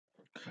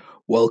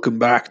Welcome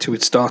back to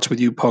It Starts With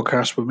You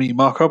podcast with me,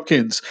 Mark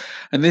Hopkins.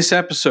 In this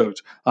episode,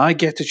 I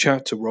get to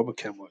chat to Robert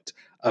Kenwood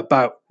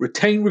about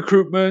retained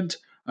recruitment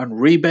and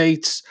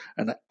rebates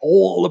and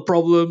all the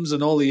problems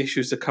and all the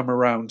issues that come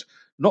around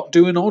not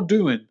doing or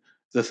doing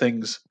the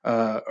things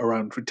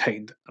around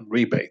retained and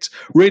rebates.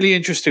 Really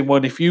interesting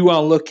one if you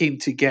are looking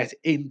to get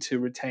into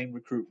retained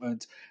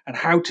recruitment and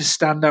how to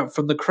stand out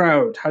from the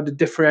crowd, how to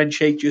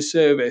differentiate your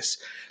service.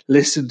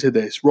 Listen to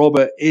this.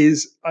 Robert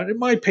is, in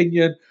my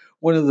opinion,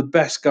 one of the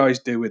best guys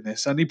doing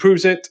this, and he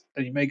proves it,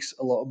 and he makes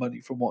a lot of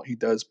money from what he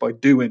does by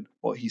doing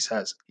what he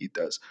says he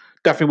does.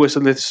 Definitely worth a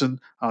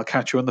listen. I'll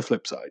catch you on the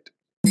flip side.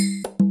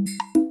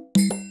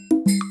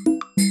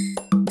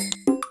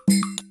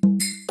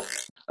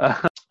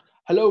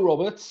 Hello,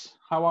 Robert.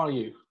 How are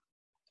you?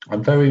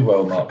 I'm very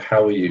well, Mark.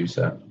 How are you,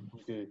 sir?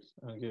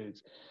 I'm good.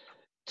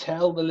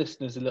 Tell the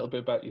listeners a little bit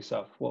about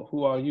yourself. Well,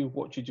 who are you,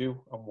 what do you do,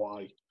 and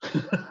why?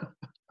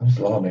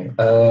 Blimey.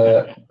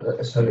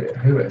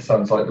 It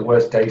sounds like the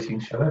worst dating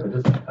show ever,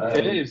 doesn't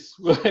it?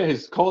 It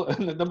is. Call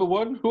number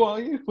one. Who are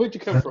you? Where'd you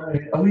come from?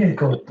 Oh yeah,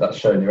 God, that's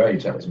showing your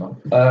age, that was mine.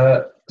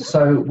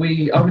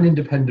 I'm an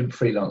independent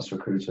freelance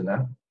recruiter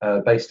now,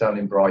 based down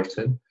in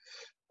Brighton.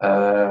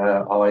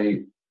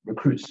 I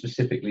recruit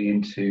specifically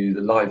into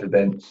the live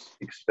events,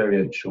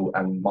 experiential,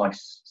 and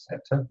MICE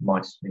sector.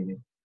 MICE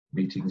meaning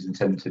meetings,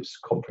 incentives,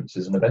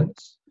 conferences, and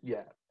events.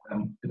 Yeah.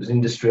 It was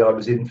industry I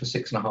was in for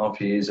 6.5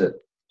 years at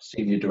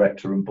senior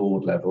director and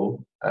board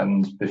level,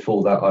 and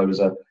before that I was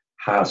a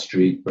High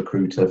Street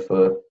recruiter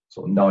for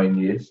sort of 9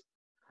 years.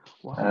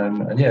 Wow.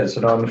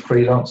 So now I'm a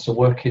freelancer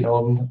working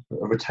on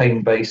a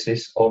retained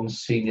basis on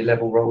senior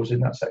level roles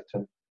in that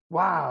sector.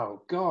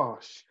 Wow,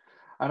 gosh.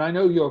 And I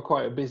know you're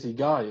quite a busy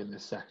guy in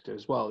this sector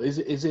as well. Is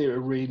it a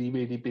really,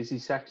 really busy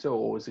sector,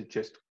 or is it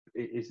just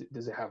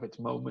does it have its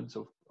moments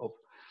of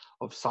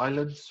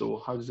silence,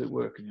 or how does it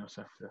work in your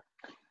sector?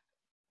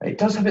 It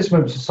does have its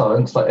moments of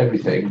silence, like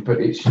everything, but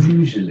it's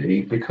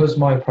usually, because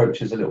my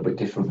approach is a little bit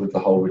different with the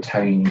whole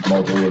retained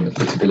model and the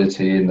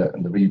flexibility and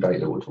the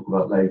rebate that we'll talk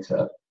about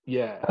later.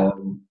 Yeah.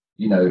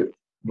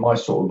 My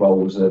sort of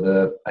roles are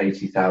the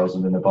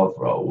 80,000 and above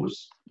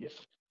roles. Yeah.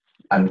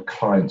 And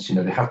clients,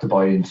 they have to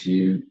buy into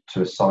you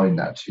to assign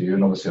that to you.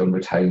 And obviously on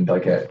retained, I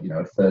get,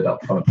 a third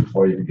up front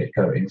before I even get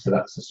going. So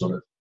that's a sort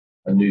of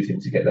a new thing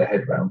to get their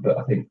head around. But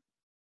I think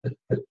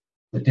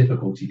the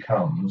difficulty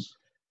comes,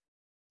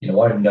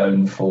 I'm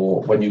known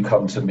for, when you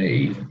come to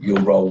me,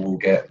 your role will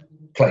get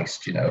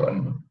placed,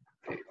 and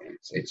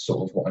it's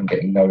sort of what I'm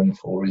getting known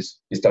for is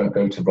don't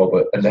go to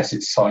Robert unless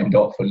it's signed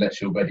off, unless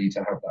you're ready to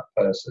have that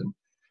person.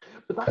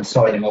 And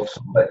signing off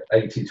like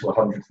 80 to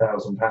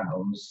 100,000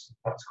 pounds,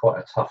 that's quite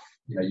a tough,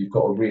 you've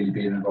got to really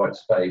be in the right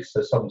space.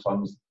 So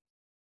sometimes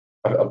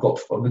I'm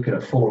looking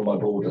at 4 on my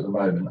board at the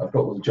moment. I've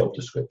got all the job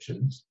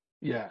descriptions.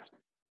 Yeah.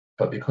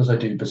 But because I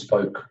do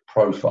bespoke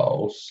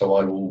profiles, so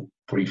I will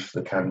brief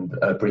the client.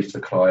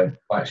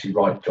 I actually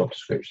write job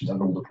descriptions and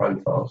all the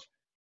profiles.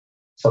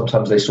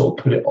 Sometimes they sort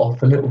of put it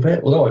off a little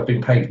bit, although I've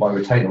been paid my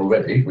retainer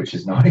already, which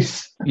is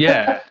nice.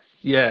 Yeah.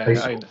 They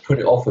sort of put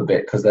it off a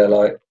bit because they're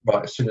like,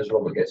 right, as soon as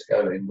Robert gets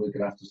going, we're going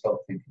to have to start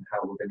thinking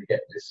how we're going to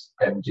get this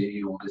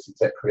MD or this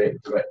exec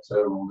creative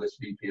director or this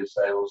VP of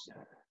sales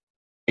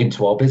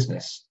into our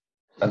business.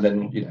 And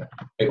then,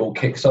 it all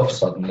kicks off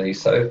suddenly.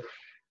 So,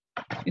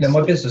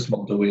 my business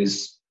model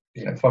is,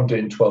 if I'm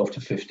doing 12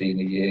 to 15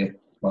 a year,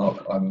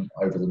 Mark, I'm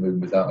over the moon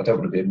with that. I don't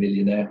want to be a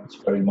millionaire. It's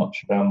very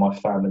much around my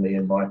family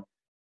and my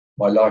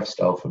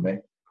lifestyle for me.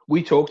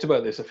 We talked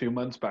about this a few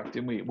months back,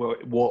 didn't we?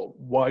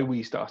 Why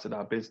we started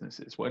our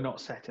businesses. We're not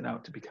setting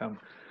out to become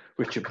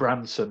Richard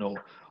Branson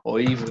or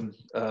even,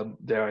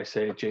 dare I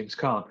say, James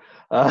Caan.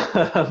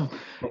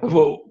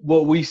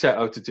 What we set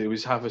out to do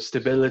is have a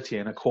stability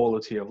and a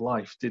quality of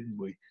life, didn't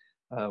we?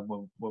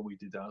 When we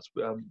did ours.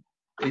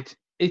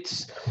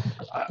 It's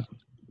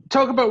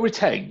talk about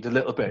retained a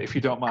little bit, if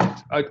you don't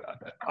mind.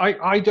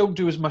 I don't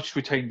do as much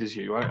retained as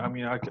you. I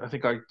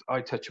think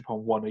I touch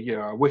upon 1 a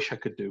year. I wish I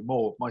could do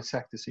more. My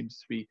sector seems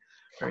to be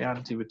very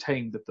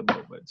anti-retained at the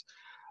moment.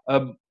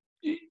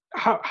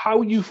 How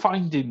are you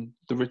finding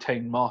the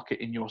retained market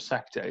in your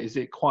sector? Is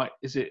it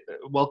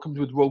welcomed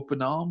with rope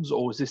and arms,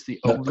 or is this the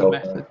only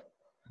method?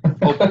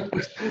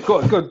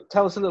 Good.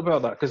 Tell us a little bit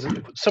about that, because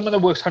someone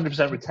that works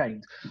 100%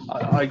 retained,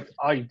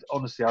 I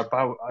honestly,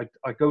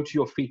 I go to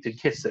your feet and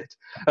kiss it.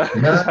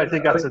 I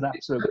think that's an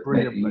absolute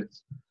brilliant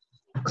place.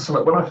 So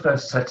like, when I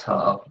first set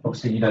up,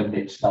 obviously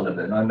Mitch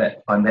Sullivan. I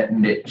met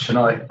Mitch, and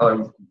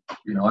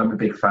I'm a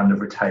big fan of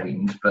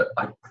retained, but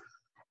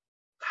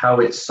how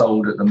it's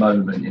sold at the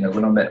moment.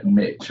 When I met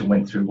Mitch and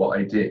went through what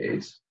I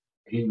did,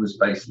 he was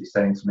basically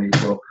saying to me,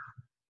 well,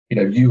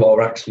 you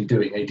are actually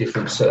doing a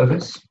different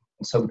service.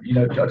 So, I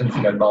don't know if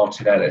you know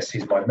Martin Ellis,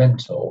 he's my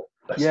mentor.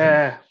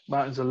 Yeah,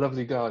 Martin's a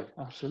lovely guy,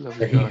 absolutely.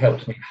 So he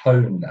helped me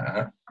hone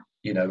that,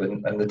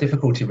 and the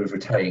difficulty with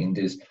retained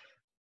is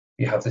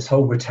you have this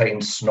whole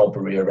retained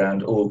snobbery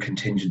around all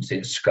contingency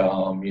is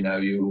scam,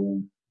 you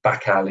all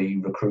back alley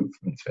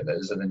recruitment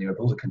fillers, and then you have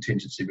all the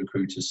contingency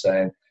recruiters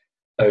saying,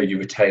 oh, you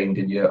retained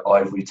in your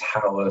ivory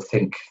tower,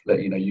 think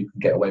that, you know, you can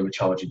get away with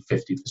charging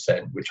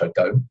 50%, which I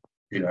don't.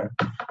 You know,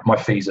 my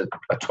fees are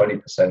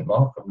 20%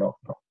 mark. I'm not,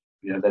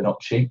 you know, they're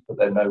not cheap, but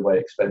they're no way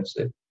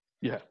expensive.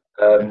 Yeah.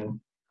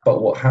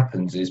 But what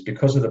happens is,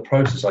 because of the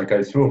process I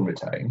go through on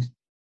retained,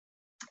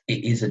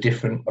 it is a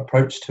different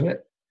approach to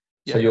it.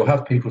 So you'll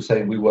have people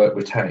saying we work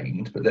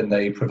retained, but then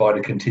they provide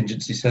a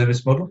contingency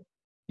service model.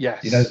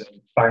 Yes. You know,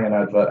 bang an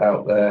advert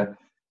out there,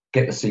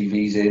 get the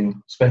CVs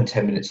in, spend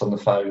 10 minutes on the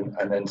phone,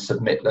 and then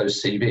submit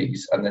those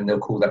CVs, and then they'll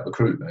call that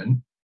recruitment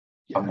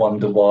and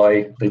wonder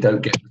why they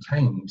don't get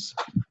retained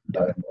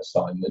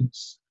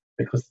assignments,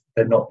 because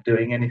they're not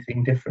doing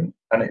anything different.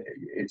 And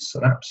it's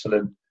an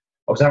absolute.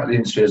 I was out of the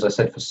industry, as I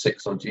said, for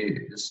 6 odd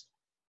years,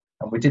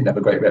 and we didn't have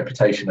a great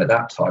reputation at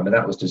that time, and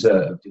that was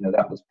deserved. You know,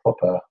 that was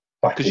proper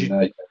back in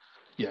the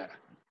day,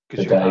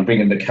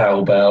 ringing the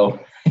cowbell.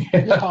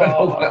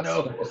 Oh,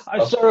 no.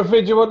 I saw a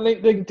video on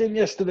LinkedIn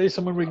yesterday,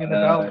 someone ringing the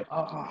bell.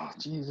 Oh,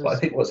 Jesus. But I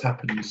think what's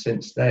happened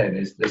since then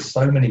is there's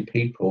so many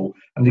people,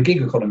 and the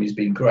gig economy has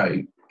been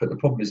great, but the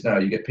problem is now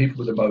you get people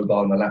with a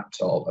mobile and a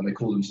laptop, and they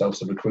call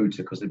themselves a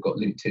recruiter because they've got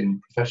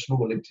LinkedIn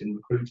Professional or LinkedIn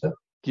Recruiter.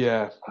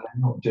 Yeah. And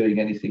they're not doing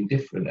anything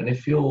different. And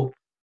if you're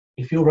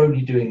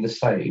only doing the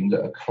same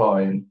that a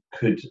client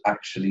could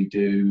actually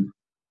do,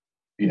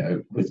 you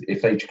know,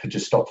 if they could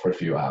just stop for a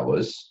few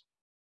hours,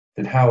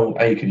 then how,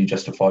 A, can you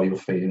justify your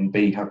fee, and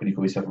B, how can you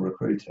call yourself a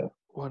recruiter?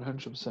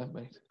 100%,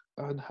 mate.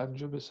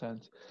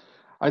 100%.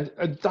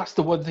 And that's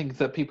the one thing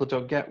that people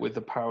don't get with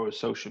the power of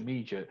social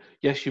media.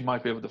 Yes, you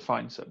might be able to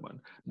find someone.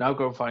 Now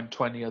go and find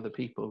 20 other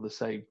people the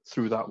same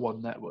through that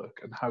one network,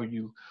 and how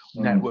you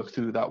network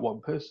through that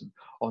one person.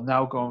 Or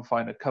now go and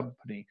find a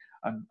company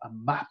and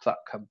map that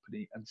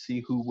company and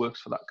see who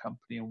works for that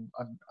company,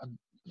 and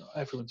you know,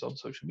 everyone's on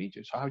social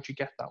media. So how do you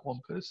get that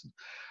one person?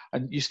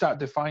 And you start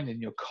defining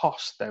your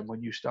cost then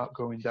when you start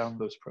going down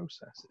those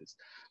processes.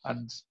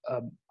 And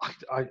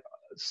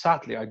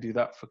sadly, I do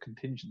that for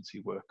contingency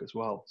work as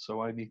well.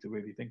 So I need to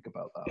really think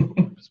about that from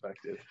my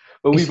perspective.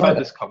 But we've had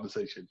this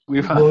conversation.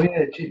 Well,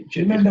 yeah. Do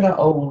you remember that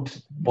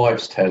old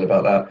wives' tale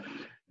about that?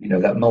 You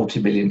know, that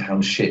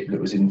multi-million-pound ship that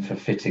was in for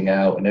fitting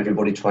out, and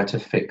everybody tried to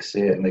fix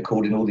it, and they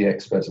called in all the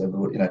experts, and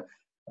everybody, you know.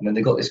 And then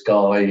they got this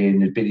guy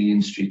in who'd been in the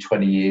industry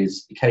 20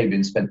 years. He came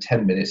in, spent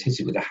 10 minutes, hit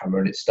it with a hammer,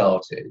 and it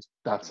started.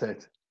 That's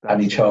it.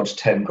 And he charged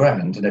 10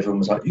 grand, and everyone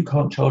was like, you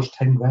can't charge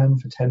 10 grand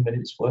for 10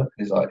 minutes work.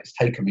 And he's like, it's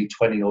taken me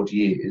 20 odd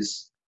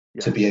years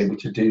to be able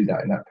to do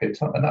that in that period of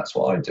time. And that's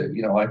what I do.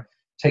 You know, it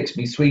takes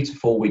me 3 to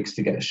 4 weeks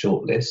to get a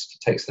short list.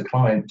 It takes the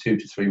client 2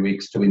 to 3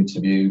 weeks to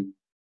interview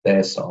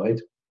their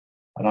side.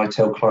 And I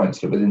tell clients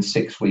that within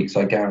 6 weeks,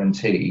 I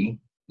guarantee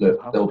that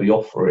they'll be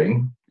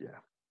offering.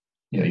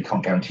 You know, you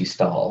can't guarantee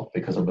start,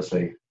 because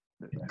obviously,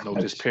 you know,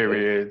 notice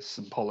periods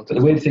and politics. But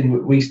the weird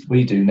thing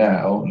we do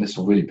now, and this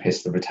will really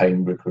piss the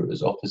retained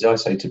recruiters off, is I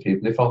say to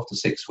people, if after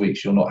 6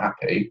 weeks you're not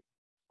happy,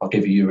 I'll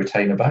give you your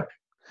retainer back.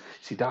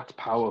 See, that's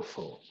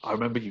powerful. I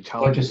remember you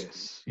telling me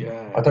this.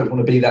 Yeah. I don't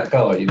want to be that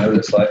guy, you know,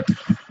 that's like,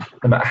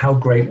 no matter how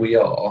great we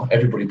are,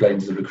 everybody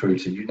blames the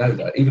recruiter. You know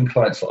that. Even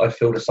clients that I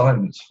filled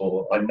assignments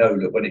for, I know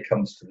that when it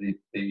comes to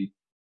the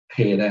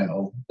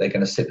P&L, they're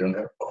going to sit there and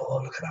go,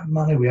 oh, look at that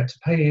money we had to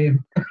pay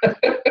him.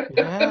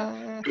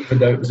 Even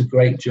though it was a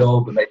great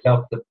job and they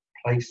loved the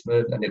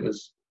placement, and it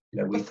was,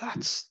 you know, but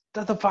that's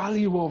the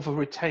value of a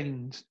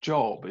retained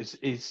job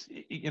is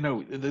you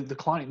know, the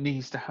client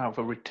needs to have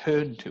a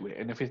return to it,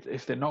 and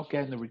if they're not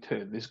getting the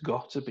return, there's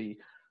got to be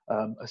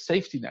a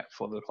safety net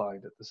for the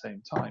client at the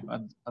same time,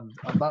 and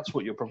that's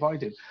what you're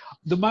providing.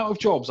 The amount of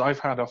jobs I've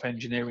had off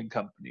engineering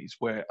companies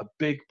where a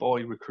big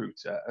boy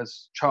recruiter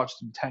has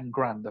charged them 10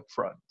 grand up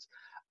front,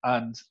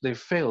 and they've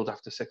failed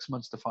after 6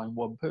 months to find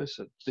one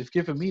person. They've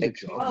given me the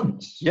job. 6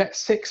 months? Yeah,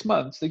 6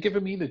 months. They've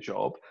given me the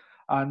job,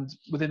 and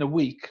within a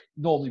week,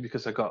 normally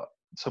because I got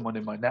someone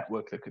in my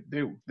network that could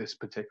do this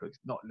particular,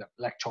 not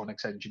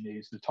electronics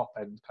engineers, the top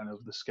end kind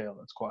of the scale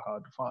that's quite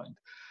hard to find.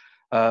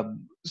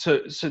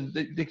 So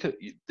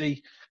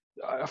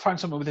I find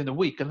someone within a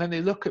week, and then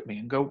they look at me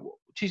and go,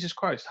 Jesus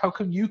Christ, how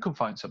come you can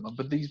find someone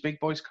but these big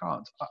boys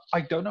can't?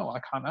 I don't know. I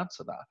can't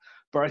answer that.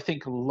 But I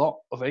think a lot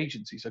of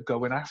agencies are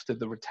going after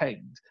the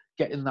retained,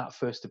 getting that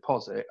first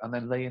deposit, and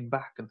then laying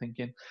back and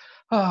thinking,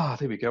 there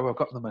we go. I've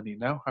got the money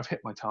now. I've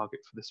hit my target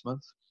for this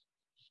month.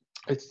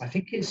 I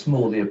think it's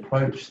more the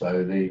approach,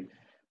 though.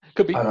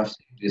 Could be. And I've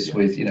seen this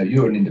with, you know,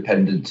 you're an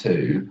independent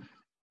too.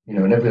 You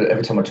know, and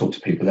every time I talk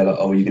to people, they're like,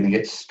 oh, you're going to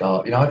get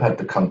started. You know, I've had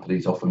the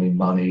companies offer me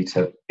money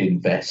to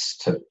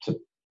invest, to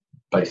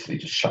basically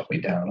just shut me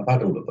down. I've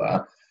had all of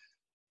that.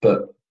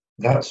 But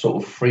that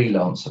sort of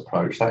freelance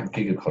approach, that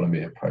gig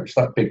economy approach,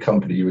 that big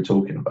company you were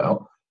talking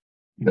about,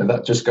 you know,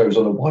 that just goes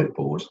on a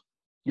whiteboard.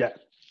 Yeah.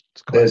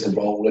 There's a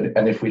role.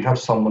 And if we have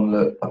someone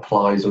that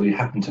applies, or you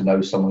happen to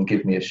know someone,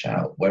 give me a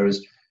shout.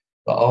 Whereas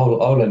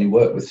I'll only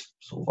work with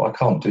sort of, I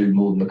can't do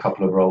more than a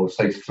couple of roles,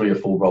 say 3 or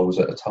 4 roles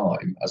at a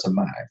time as a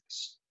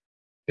max,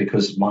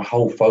 because my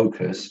whole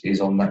focus is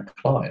on that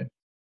client.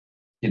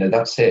 You know,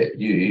 that's it.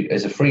 You,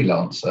 as a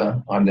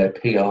freelancer, I'm their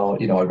PR.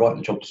 You know, I write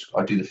the jobs,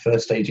 I do the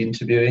first stage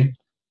interviewing.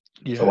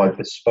 So I Yeah.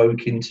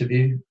 bespoke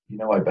interview,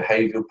 I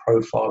behavioural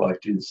profile, I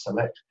do the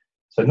select.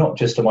 So not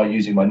just am I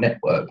using my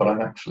network, but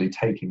I'm actually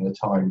taking the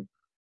time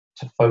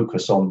to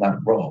focus on that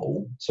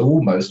role. So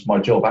almost my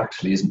job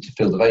actually isn't to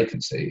fill the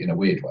vacancy in a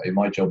weird way.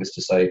 My job is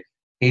to say,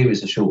 here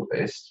is a short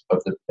list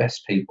of the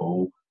best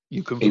people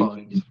You can in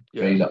find. the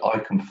Yeah. industry that I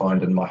can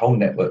find and my whole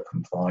network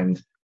can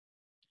find.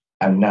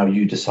 And now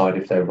you decide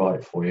if they're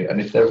right for you.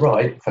 And if they're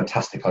right,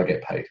 fantastic, I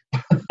get paid.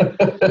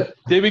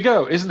 There we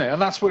go, isn't it?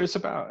 And that's what it's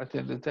about at the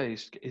end of the day,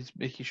 is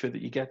making sure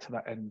that you get to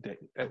that end,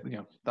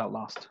 that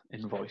last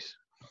invoice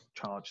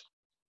charged.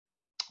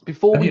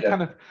 Before And we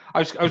kind of, I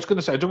was going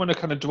to say, I don't want to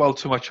kind of dwell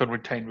too much on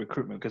retained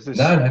recruitment because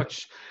no.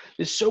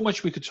 there's so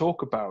much we could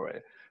talk about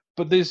it.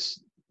 But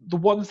there's the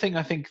one thing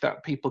I think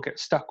that people get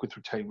stuck with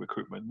retained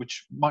recruitment,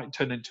 which might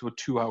turn into a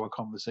 2-hour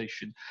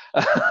conversation,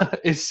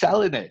 is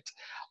selling it.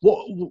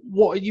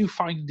 What are you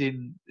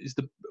finding is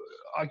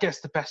I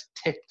guess the best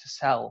tip to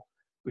sell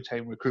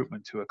retained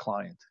recruitment to a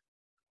client?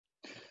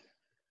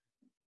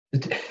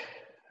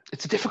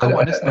 It's a difficult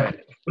one, isn't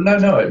it?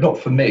 No, not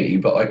for me,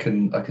 but I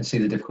can see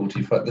the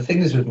difficulty. For the thing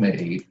is with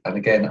me, and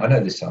again, I know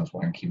this sounds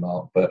wanky,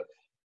 Mark, but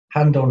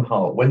hand on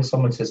heart, when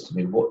someone says to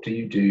me, "What do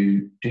you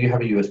do? Do you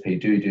have a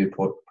USP? Do you do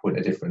a point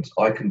of difference?"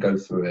 I can go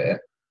through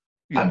it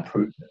and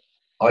prove it.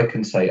 I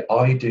can say,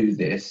 "I do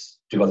this."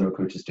 Do other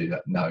recruiters do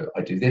that? No.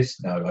 I do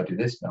this. No. I do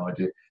this. No. I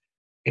do.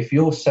 If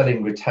you're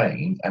selling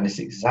retained and it's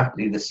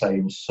exactly the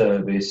same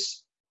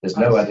service, there's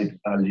no added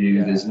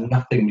value, there's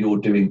nothing you're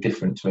doing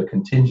different to a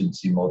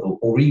contingency model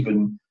or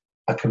even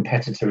a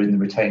competitor in the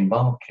retained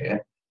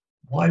market,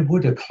 why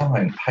would a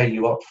client pay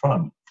you up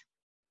front?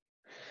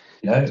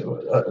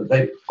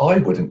 I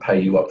wouldn't pay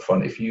you up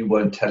front if you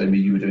weren't telling me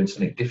you were doing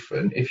something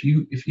different. If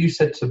you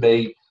said to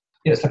me,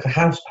 it's like a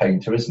house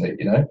painter, isn't it?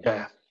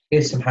 Yeah.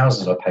 Here's some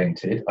houses I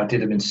painted. I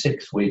did them in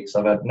 6 weeks.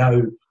 I've had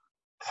no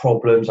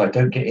problems. I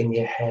don't get in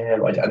your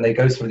hair. And they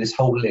go through this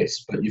whole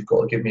list, but you've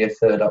got to give me a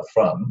third up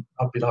front.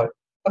 I'd be like,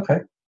 okay.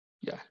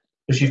 Yeah.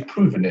 Because you've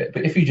proven it.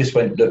 But if you just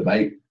went, look,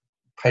 mate,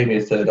 pay me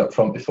a third up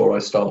front before I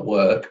start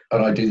work,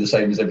 and I do the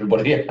same as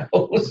everybody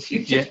else,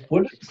 you just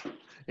wouldn't.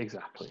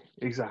 Exactly.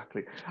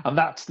 And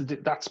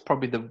that's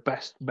probably the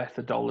best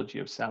methodology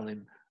of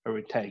selling a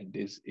retained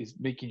is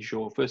making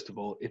sure, first of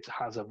all, it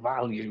has a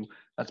value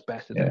that's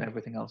better than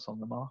everything else on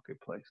the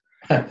marketplace.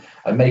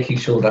 And making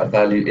sure that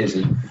value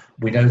isn't,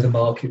 we know the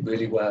market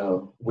really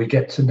well, we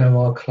get to know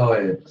our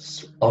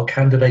clients, our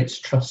candidates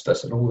trust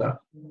us, and all that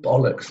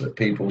bollocks that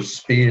people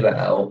spiel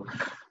out,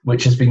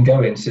 which has been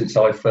going since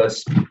I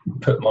first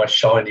put my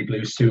shiny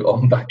blue suit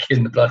on back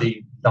in the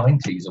bloody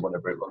 90s or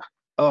whatever it was.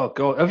 Oh,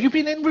 God. Have you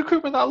been in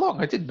recruitment that long?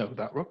 I didn't know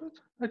that, Robert.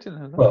 I didn't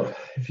know that. Well,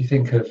 if you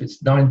think of,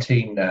 it's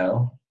 19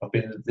 now. I've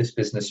been in this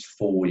business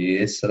 4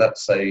 years. So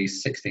that's say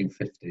 16,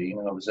 15.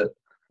 I was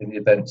in the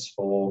events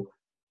for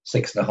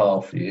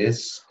 6.5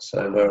 years.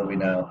 So where are we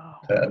now?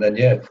 And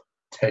then,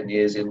 10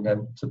 years in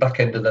the back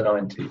end of the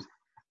 90s.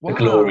 Wow. The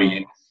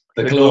glory.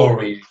 The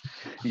glory.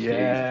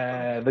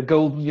 Yeah, the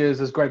golden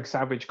years, as Greg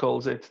Savage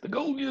calls it, the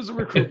golden years of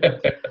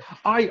recruitment.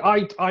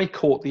 I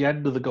caught the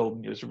end of the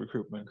golden years of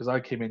recruitment because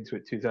I came into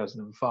it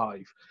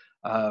 2005,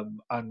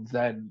 and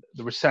then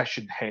the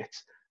recession hit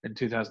in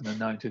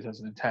 2009,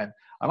 2010,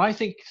 and I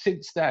think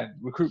since then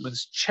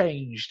recruitment's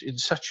changed in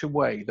such a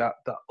way that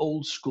the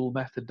old school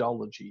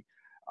methodology,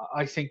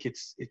 I think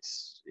it's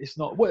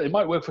not, well, it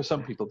might work for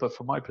some people, but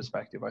from my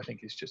perspective, I think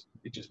it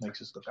just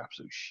makes us look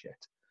absolute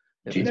shit.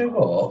 Do you know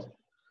what?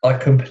 I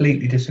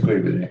completely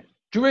disagree with you.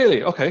 Do you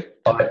really? Okay.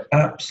 I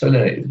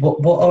absolutely.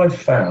 What I've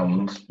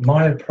found,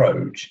 my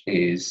approach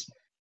is,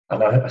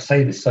 and I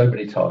say this so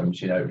many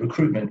times,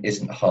 recruitment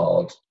isn't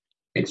hard.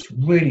 It's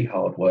really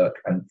hard work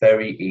and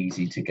very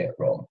easy to get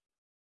wrong.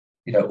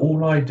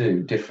 All I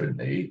do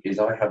differently is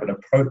I have an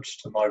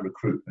approach to my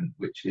recruitment,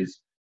 which is,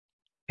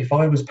 if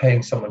I was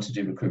paying someone to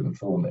do recruitment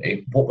for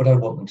me, what would I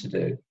want them to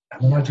do?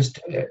 And then I just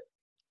do it.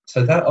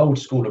 So that old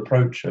school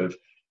approach of,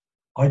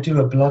 I do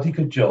a bloody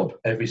good job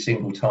every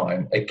single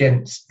time,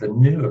 against the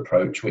new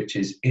approach, which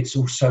is it's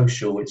all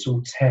social, it's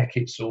all tech,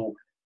 it's all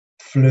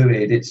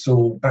fluid, it's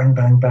all bang,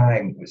 bang,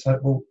 bang. It's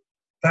like, well,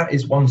 that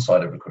is one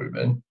side of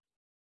recruitment.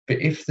 But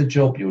if the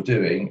job you're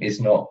doing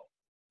is not,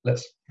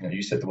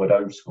 you said the word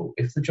old school,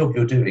 if the job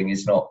you're doing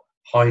is not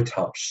high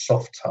touch,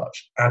 soft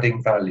touch,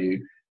 adding value,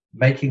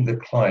 making the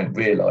client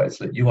realize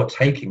that you are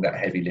taking that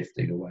heavy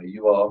lifting away,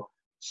 you are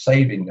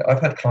saving.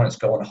 I've had clients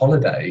go on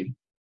holiday,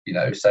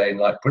 saying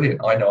like,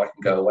 brilliant, I know I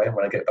can go away, and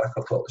when I get back,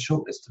 I've got the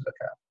shortlist to look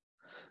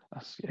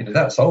at.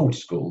 That's old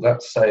school.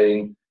 That's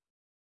saying,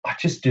 I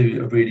just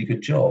do a really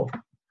good job.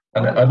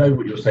 And I know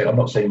what you're saying. I'm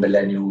not saying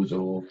millennials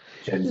or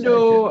Gen Z.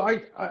 No,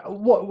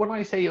 when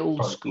I say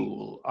old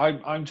school,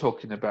 I'm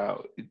talking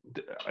about.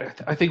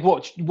 I think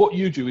what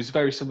you do is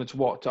very similar to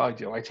what I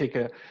do. I take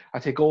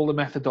all the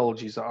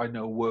methodologies that I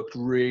know worked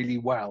really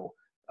well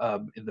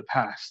in the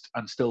past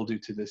and still do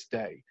to this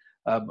day.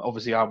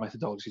 Obviously, our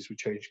methodologies would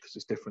change because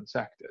it's different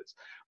sectors,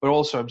 but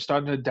also I'm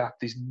starting to adapt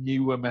these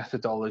newer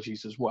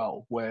methodologies as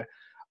well, where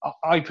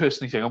I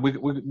personally think, and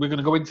we're going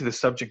to go into the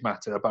subject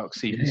matter about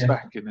CV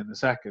specking in a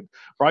second,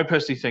 but I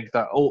personally think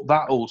that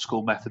old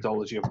school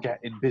methodology of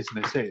getting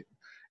business in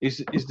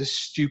is the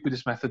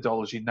stupidest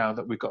methodology now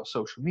that we've got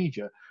social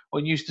media.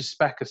 When you used to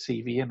spec a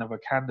CV in of a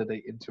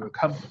candidate into a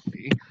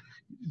company,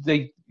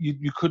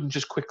 you couldn't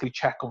just quickly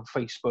check on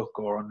Facebook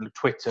or on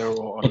Twitter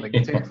or on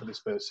LinkedIn for this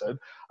person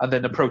and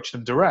then approach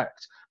them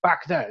direct.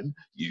 Back then,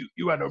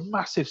 you had a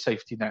massive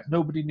safety net.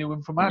 Nobody knew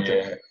him from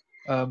Adam.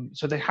 Yeah.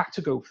 So they had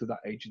to go through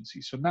that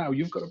agency. So now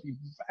you've got to be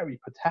very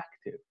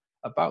protective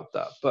about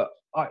that. But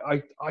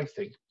I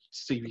think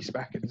CV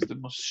specking is the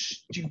most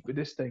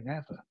stupidest thing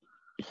ever.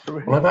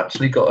 Really. Well, I've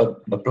actually got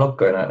a blog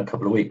going out in a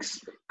couple of weeks,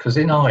 because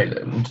in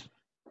Ireland,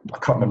 I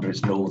can't remember if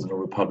it's Northern or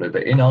Republic,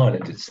 but in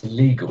Ireland it's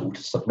legal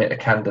to submit a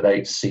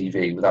candidate's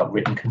CV without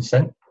written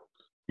consent.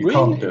 You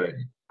can't do it.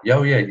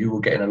 Oh yeah, you will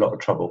get in a lot of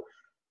trouble.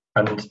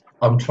 And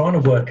I'm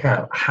trying to work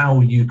out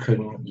how you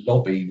can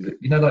lobby.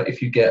 Like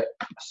if you get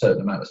a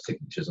certain amount of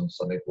signatures on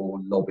something or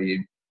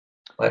lobbying,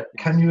 like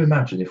can you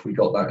imagine if we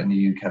got that in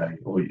the UK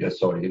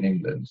or in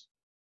England?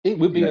 It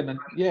would be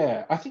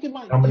I think it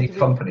might. How many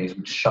companies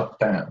would shut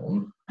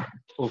down,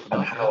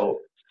 and how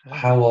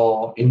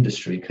our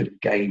industry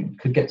could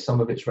get some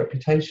of its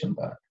reputation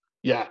back?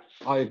 Yeah,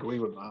 I agree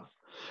with that.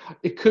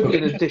 It could be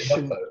an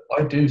addition.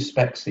 I do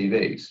spec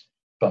CVs,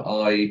 but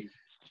I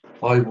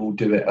will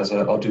do it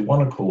I'll do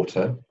one a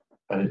quarter,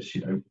 and it's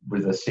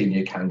with a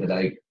senior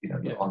candidate.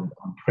 I'm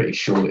pretty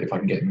sure that if I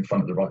can get them in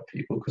front of the right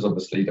people, because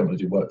obviously you don't want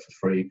to do work for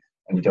free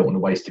and you don't want to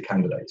waste a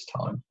candidate's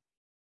time.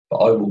 But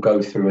I will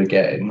go through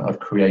again. I've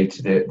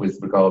created it with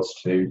regards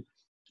to,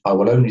 I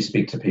will only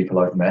speak to people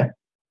I've met.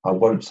 I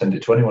won't send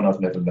it to anyone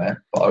I've never met,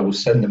 but I will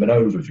send them an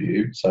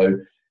overview. So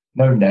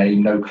no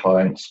name, no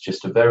clients,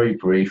 just a very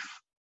brief.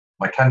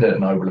 My candidate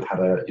and I will have had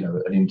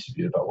an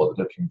interview about what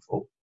they're looking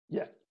for.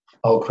 Yeah.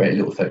 I'll create a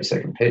little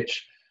 30-second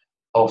pitch.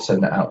 I'll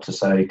send that out to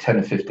say 10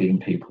 or 15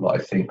 people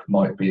that I think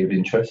might be of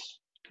interest.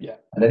 Yeah.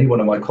 And any one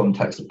of my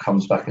contacts that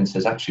comes back and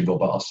says, actually,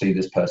 Robert, I'll see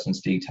this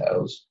person's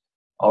details.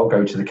 I'll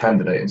go to the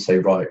candidate and say,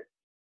 right,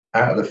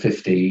 out of the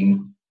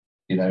 15,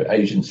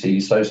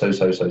 agencies, so,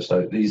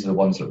 these are the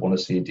ones that want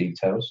to see your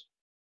details.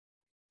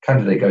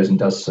 Candidate goes and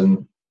does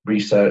some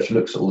research,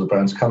 looks at all the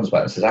brands, comes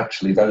back and says,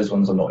 actually, those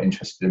ones I'm not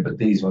interested in, but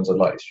these ones I'd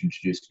like to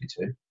introduce you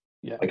to.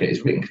 Yeah. I get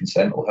his written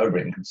consent or her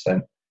written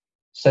consent,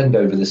 send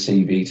over the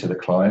CV to the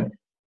client.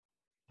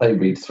 They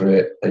read through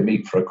it, they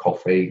meet for a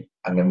coffee,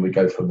 and then we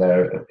go from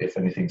there if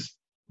anything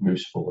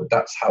moves forward.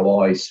 That's how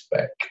I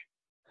spec.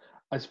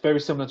 It's very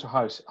similar to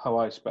how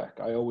I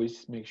spec. I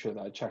always make sure that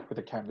I check with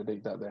the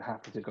candidate that they're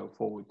happy to go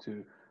forward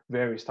to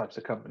various types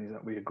of companies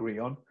that we agree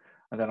on,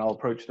 and then I'll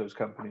approach those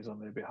companies on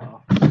their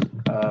behalf.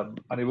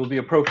 And it will be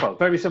a profile,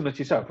 very similar to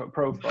yourself, a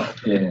profile.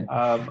 Yeah.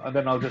 And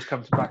then I'll just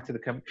come back to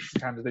the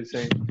candidate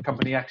saying,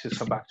 Company X has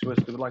come back to us.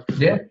 Do we like to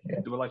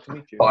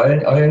meet you?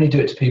 But I only do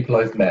it to people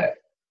I've met,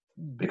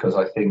 because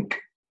I think,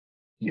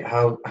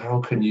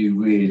 how can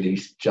you really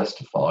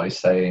justify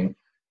saying,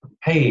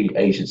 hey,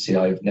 agency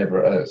I've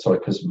never,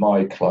 because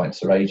my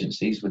clients are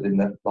agencies within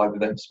the live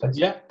event space.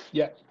 Yeah.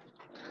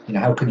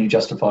 How can you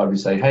justify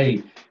say,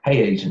 hey,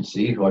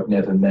 agency who I've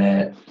never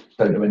met,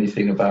 don't know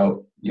anything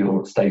about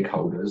your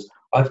stakeholders,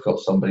 I've got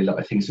somebody that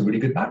I think is a really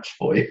good match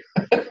for you.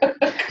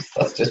 Because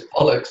that's just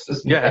bollocks,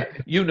 isn't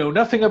it? You know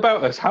nothing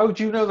about us. How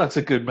do you know that's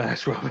a good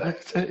match,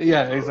 Robert?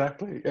 Yeah,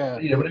 exactly. Yeah.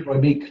 Whenever I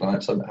meet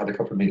clients, I had a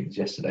couple of meetings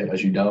yesterday.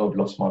 As you know, I've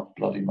lost my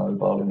bloody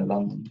mobile in a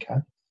London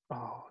cab.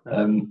 Oh,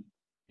 no.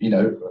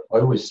 I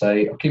always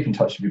say I'll keep in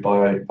touch with you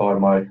by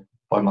my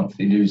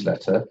bi-monthly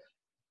newsletter.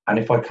 And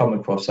if I come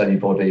across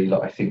anybody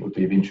that I think would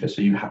be of interest,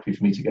 are you happy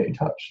for me to get in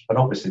touch? And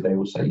obviously they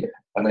will say, yeah.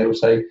 And they will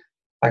say,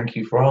 thank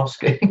you for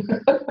asking.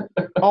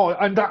 Oh,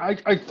 and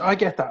I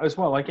get that as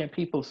well. I get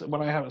people,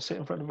 when I sit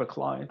in front of a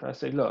client, I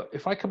say, look,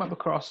 if I come up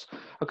across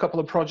a couple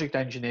of project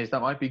engineers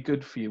that might be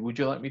good for you, would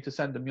you like me to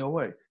send them your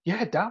way?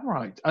 Yeah, damn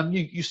right. And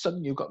you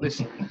suddenly, you've got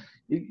this,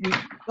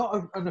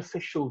 not an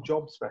official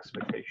job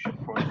specification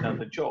for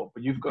another job,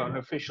 but you've got an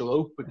official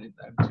opening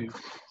then to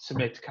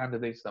submit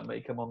candidates that may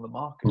come on the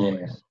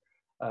marketplace.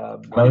 Yeah.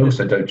 I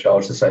also don't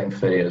charge the same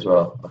fee as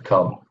well. I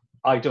can't.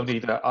 I don't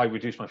either. I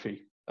reduce my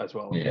fee as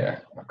well. Yeah,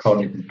 I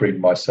can't even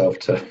bring myself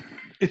to.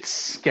 It's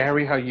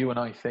scary how you and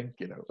I think,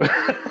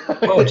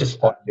 Well, I just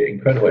find it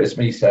incredible. It's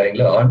me saying,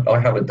 look, I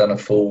haven't done a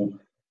full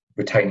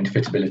retained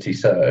fitability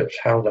search.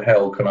 How the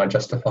hell can I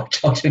justify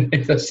charging me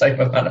the same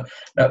amount?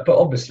 But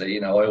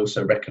obviously, I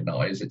also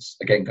recognise it's,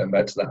 again, going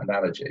back to that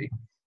analogy.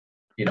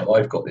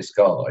 I've got this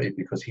guy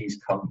because he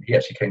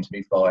actually came to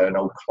me via an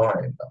old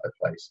client that I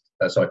placed.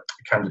 A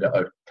candidate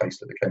I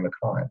placed that became a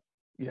client.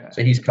 Yeah.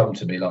 So he's come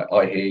to me like,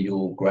 I hear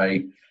you're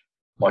great.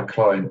 My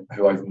client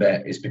who I've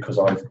met is because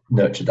I've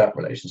nurtured that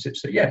relationship.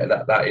 So yeah,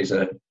 that is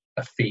a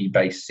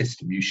fee-based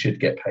system. You should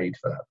get paid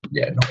for that.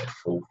 Yeah, not a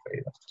full fee.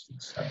 That's just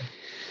insane.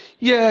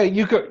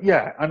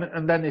 Yeah,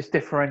 and then it's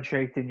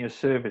differentiating your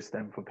service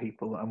then for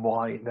people, and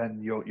why then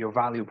your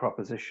value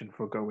proposition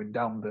for going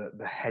down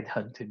the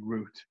headhunting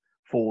route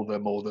for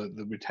them, or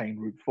the retained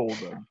route for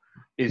them,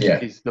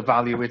 is the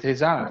value it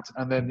is at.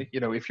 And then,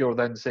 if you're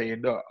then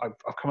saying, no, I've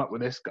come up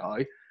with this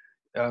guy,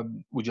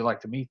 would you like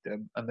to meet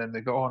them? And then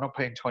they go, oh, I'm not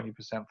paying 20%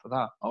 for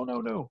that. Oh,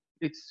 no,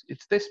 it's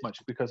this much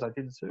because I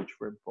didn't search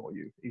for him for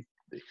you. He's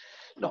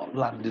not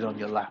landed on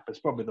your lap.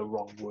 It's probably the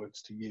wrong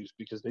words to use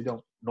because they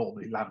don't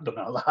normally land on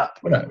our lap.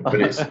 Well, no,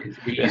 but it's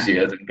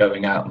easier than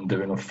going out and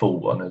doing a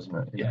full one, isn't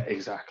it? Yeah,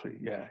 exactly.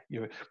 Yeah.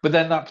 But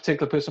then that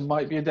particular person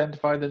might be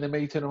identified and they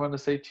may turn around and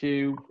say to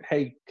you,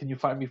 hey, can you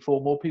find me 4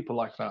 more people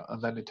like that?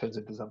 And then it turns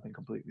into something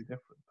completely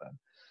different then.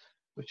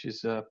 Which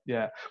is,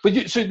 yeah.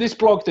 But so this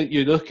blog that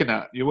you're looking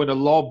at, you want to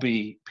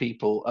lobby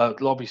people,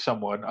 lobby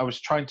someone. I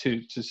was trying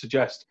to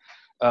suggest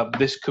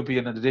this could be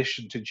an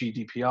addition to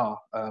GDPR,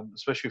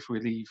 especially if we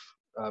leave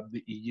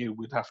the EU,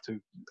 we'd have to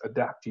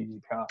adapt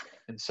GDPR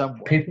in some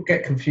way. People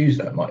get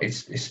confused that much.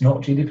 It's not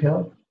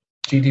GDPR.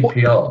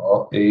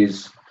 GDPR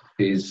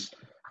is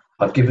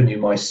I've given you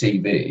my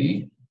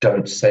CV,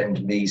 don't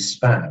send me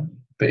spam.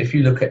 But if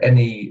you look at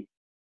any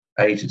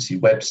agency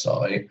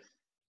website,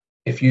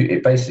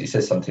 it basically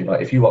says something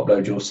like, if you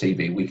upload your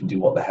CV, we can do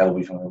what the hell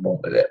we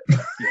want with it.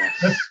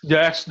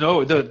 Yes.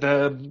 No.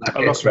 That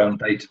gets around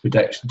data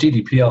protection.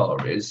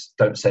 GDPR is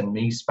don't send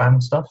me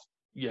spam stuff.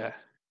 Yeah.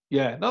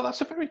 No, that's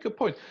a very good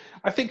point.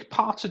 I think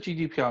part of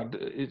GDPR,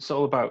 it's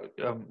all about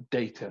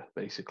data,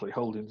 basically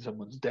holding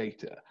someone's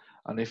data.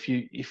 And if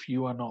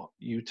you are not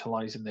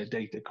utilizing their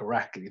data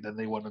correctly, then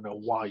they want to know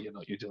why you're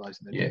not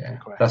utilizing their data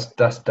correctly.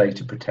 That's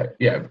data protection.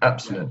 Yeah,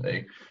 absolutely.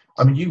 Yeah.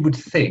 I mean, you would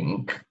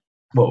think.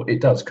 Well,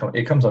 it does come.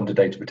 It comes under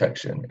data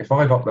protection. If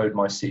I've uploaded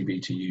my CV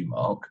to you,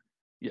 Mark,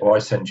 or I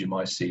send you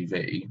my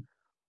CV,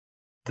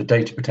 the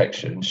data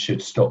protection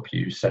should stop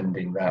you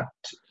sending that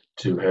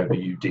to whoever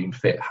you deem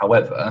fit.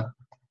 However,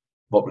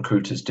 what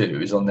recruiters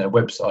do is on their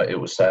website, it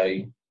will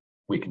say,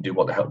 we can do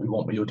what the hell we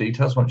want with your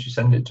details once you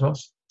send it to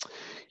us.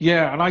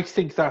 Yeah, and I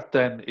think that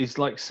then is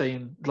like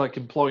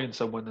employing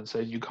someone and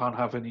saying you can't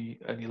have any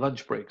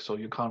lunch breaks or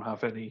you can't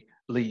have any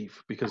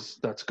leave because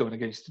that's going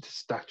against the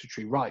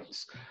statutory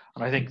rights.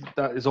 And I think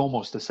that is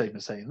almost the same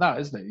as saying that,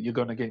 isn't it? You're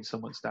going against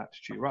someone's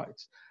statutory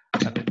rights.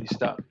 And then you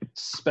start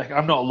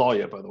I'm not a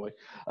lawyer, by the way.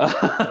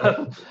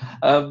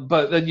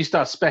 But then you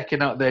start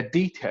specking out their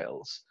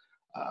details.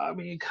 I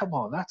mean, come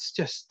on, that's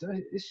just,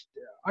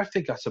 I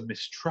think that's a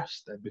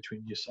mistrust then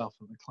between yourself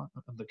and the client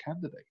and the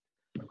candidate.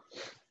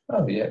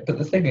 Oh yeah, but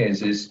the thing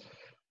is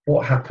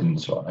what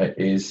happens, right,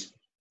 is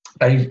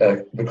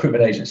a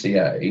recruitment agency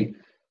A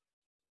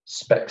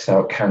specs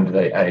out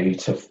candidate A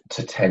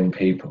to 10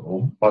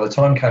 people. By the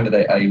time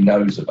candidate A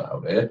knows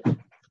about it,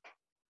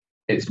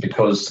 it's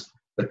because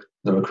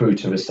the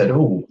recruiter has said,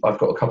 oh, I've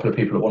got a couple of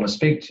people that want to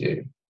speak to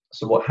you.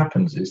 So what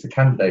happens is the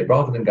candidate,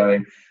 rather than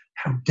going,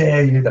 how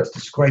dare you, that's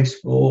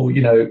disgraceful,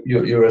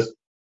 you're a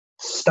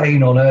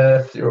stain on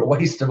earth, you're a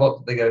waste of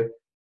what, they go,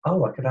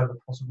 oh, I could have a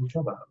possible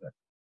job out of it.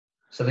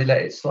 So they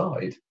let it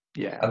slide.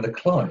 Yeah. And the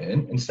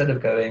client, instead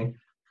of going,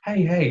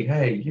 hey,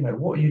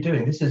 what are you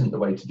doing? This isn't the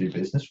way to do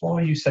business.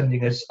 Why are you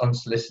sending us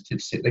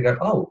unsolicited? They go,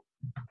 oh,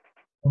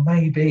 well,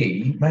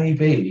 maybe,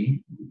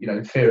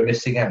 fear of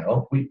missing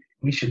out,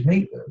 we should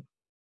meet them.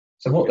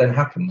 So what then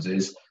happens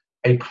is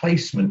a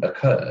placement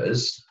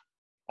occurs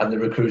and the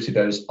recruiter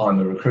goes, I'm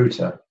a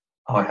recruiter.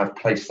 I have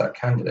placed that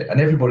candidate.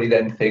 And everybody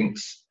then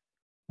thinks,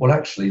 well,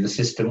 actually, the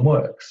system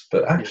works.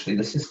 But actually,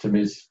 the system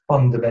is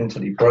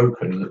fundamentally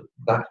broken.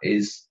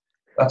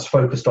 That's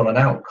focused on an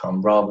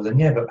outcome rather than,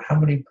 but how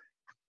many...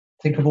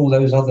 Think of all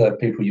those other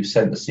people you've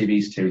sent the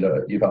CVs to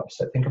that you've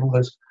upset. Think of all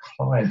those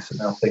clients that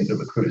now think that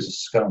recruiters are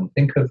scum.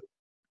 Think of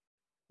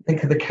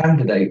the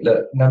candidate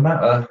that no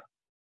matter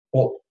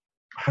what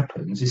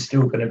happens is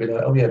still going to be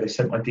like, oh yeah, they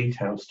sent my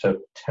details to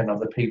 10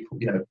 other people,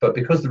 But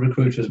because the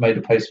recruiter has made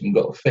a placement and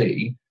got a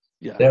fee,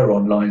 they're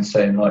online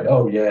saying like,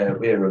 oh yeah,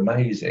 we're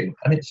amazing.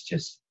 And it's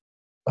just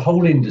the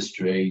whole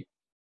industry,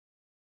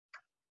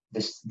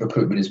 this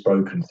recruitment is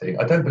broken thing.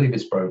 I don't believe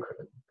it's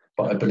broken.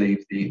 But I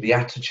believe the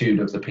attitude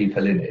of the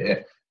people in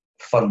it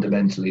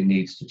fundamentally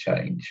needs to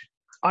change.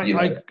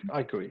 I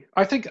agree.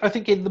 I think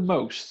in the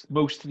most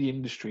of the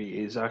industry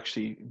is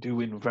actually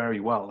doing very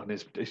well, and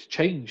it's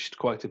changed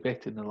quite a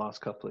bit in the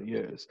last couple of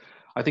years.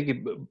 I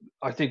think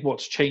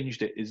what's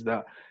changed it is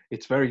that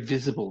it's very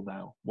visible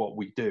now what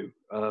we do,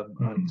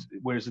 and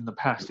whereas in the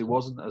past it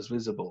wasn't as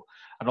visible.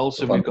 And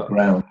also we've got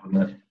ground,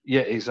 isn't it?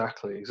 Yeah,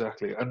 exactly.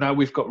 And now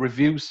we've got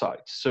review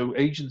sites, so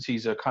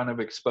agencies are kind of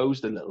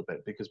exposed a little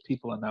bit because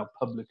people are now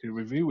publicly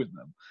reviewing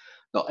them.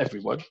 Not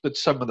everyone, but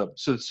some of them.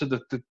 So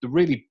the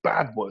really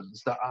bad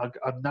ones that are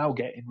now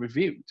getting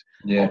reviewed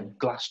on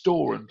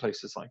Glassdoor and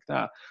places like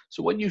that.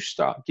 So when you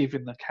start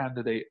giving the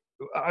candidate,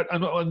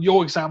 and on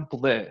your example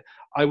there,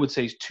 I would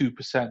say is 2%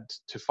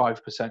 to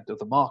 5% of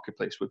the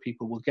marketplace where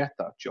people will get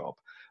that job.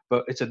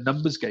 But it's a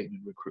numbers game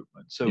in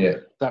recruitment. So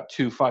that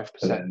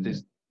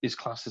 5% is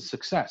classed as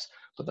success.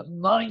 But the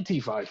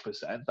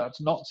 95%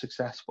 that's not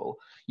successful,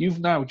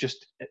 you've now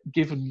just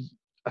given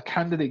a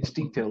candidate's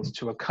details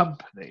to a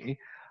company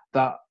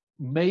that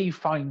may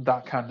find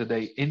that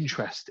candidate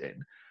interesting,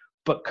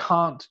 but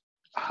can't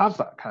have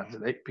that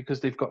candidate because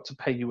they've got to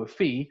pay you a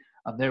fee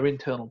and their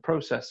internal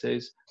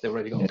processes, they've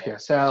already got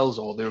PSLs,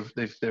 or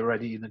they're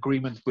already in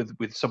agreement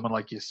with someone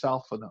like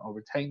yourself and or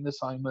retain the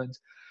assignment.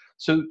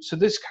 So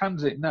this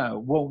candidate now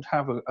won't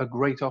have a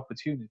great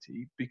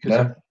opportunity because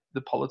of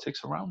the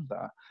politics around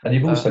that. And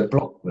you've also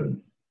blocked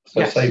them.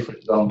 So say, for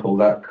example,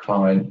 that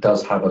client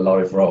does have a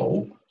live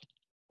role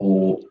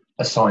or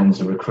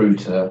assigns a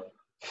recruiter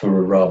for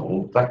a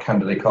role, that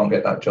candidate can't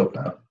get that job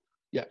now.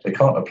 Yeah. They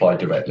can't apply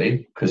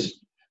directly because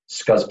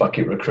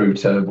Scuzzbucket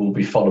Recruiter will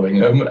be following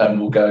them and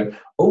will go,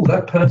 oh,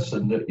 that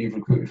person that you've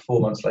recruited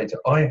 4 months later,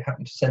 I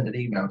happen to send an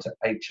email to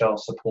HR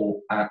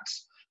support at,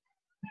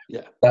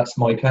 that's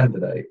my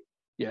candidate.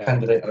 Yeah.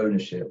 Candidate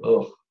ownership.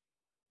 Ugh.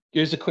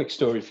 Here's a quick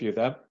story for you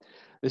then.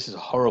 This is a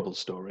horrible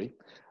story.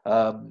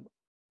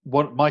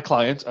 My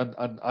client,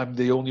 and I'm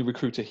the only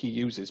recruiter he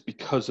uses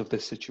because of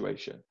this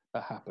situation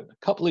that happened.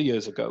 A couple of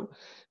years ago,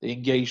 they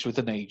engaged with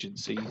an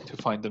agency to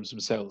find them some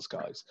sales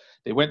guys.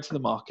 They went to the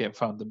market and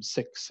found them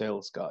 6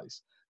 sales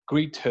guys,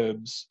 agreed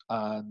terms,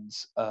 and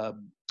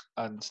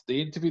they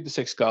interviewed the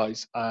 6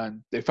 guys,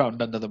 and they found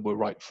none of them were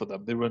right for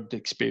them. They weren't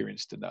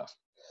experienced enough.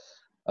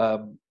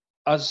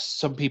 As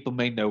some people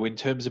may know, in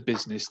terms of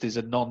business, there's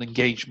a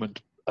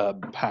non-engagement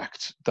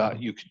pact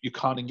that you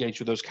can't engage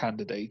with those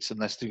candidates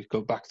unless they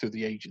go back through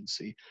the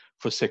agency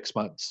for 6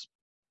 months.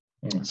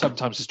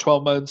 Sometimes it's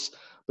 12 months,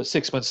 but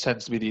 6 months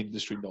tends to be the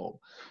industry norm.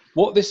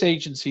 What this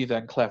agency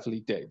then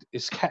cleverly did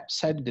is kept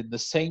sending the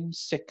same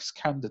 6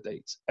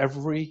 candidates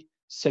every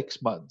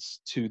 6 months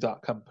to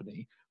that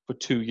company for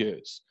 2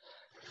 years.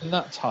 In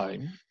that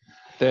time,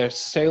 their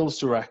sales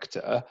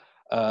director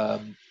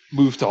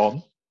moved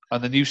on,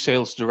 and the new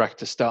sales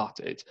director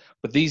started,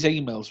 but these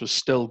emails were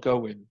still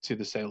going to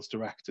the sales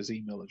director's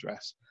email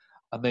address.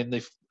 And then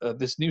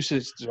this new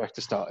sales director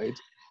started,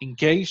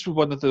 engaged with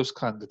one of those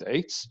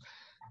candidates.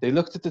 They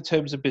looked at the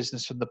terms of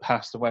business from the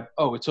past and went,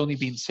 "Oh,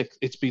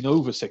 it's been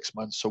over 6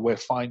 months, so we're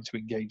fine to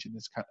engage in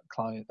this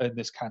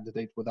this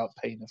candidate without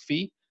paying a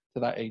fee to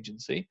that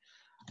agency."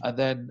 And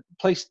then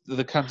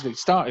the candidate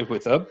started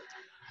with them,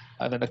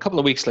 and then a couple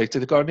of weeks later,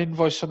 they got an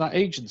invoice from that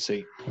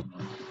agency.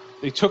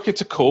 They took it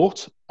to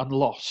court and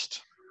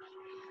lost.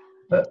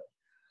 But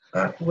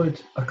I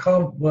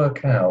can't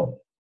work out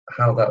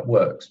how that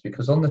works,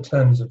 because on the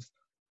terms of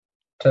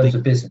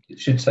business, it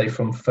should say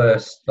from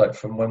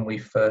when we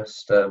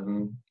first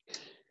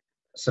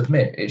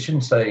submit. It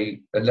shouldn't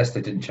say unless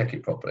they didn't check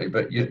it properly.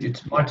 But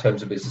my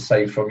terms of business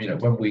say from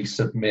when we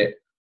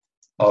submit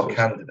our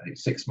candidate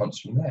 6 months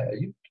from there.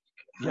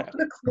 How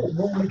can a court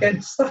rule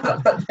against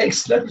that? That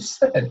makes no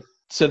sense.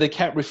 So they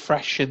kept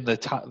refreshing the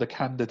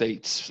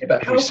candidates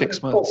every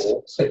 6 months.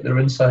 Sit there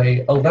and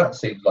say, "Oh, that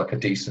seems like a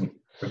decent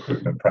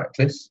recruitment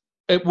practice."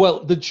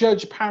 Well, the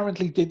judge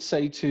apparently did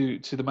say to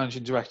the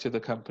managing director of the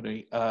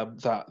company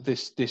that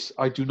this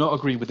I do not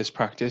agree with this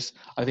practice.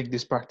 I think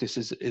this practice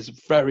is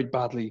very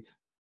badly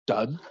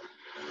done,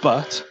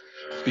 but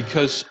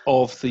because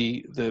of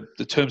the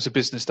terms of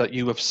business that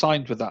you have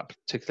signed with that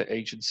particular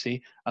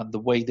agency and the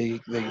way they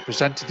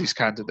presented these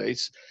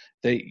candidates,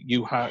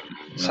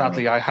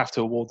 sadly I have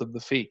to award them the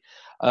fee.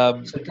 So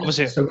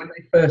when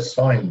they first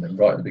signed them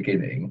right at the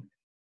beginning,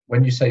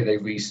 when you say they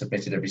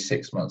resubmitted every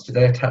 6 months, did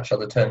they attach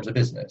other terms of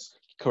business?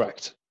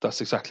 Correct. That's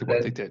exactly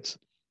what they did.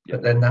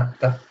 But then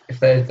that if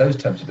those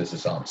terms of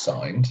business aren't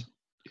signed,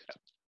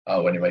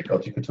 anyway,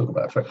 God, you could talk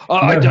about it.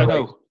 I don't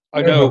know.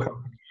 I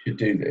know. Should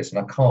do this, and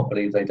I can't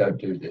believe they don't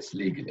do this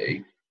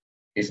legally,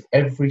 is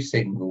every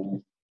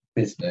single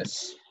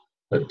business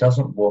that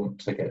doesn't want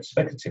to get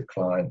speculative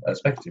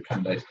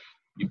candidate,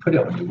 you put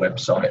it on your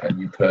website and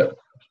you put,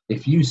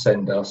 if you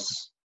send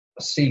us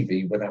a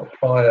CV without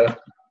prior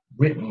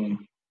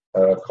written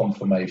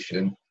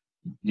confirmation,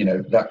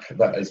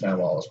 that is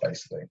now ours,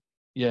 basically.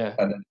 Yeah.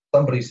 And then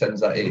somebody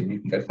sends that in,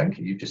 you can go, thank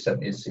you, you've just sent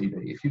me a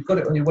CV. If you've got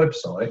it on your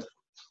website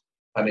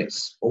and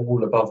it's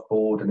all above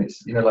board and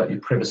it's, like your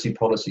privacy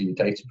policy, your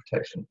data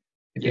protection,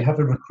 if you have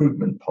a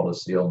recruitment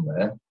policy on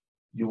there,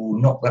 you will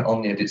knock that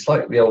on the head. It's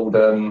like the old,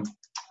 remember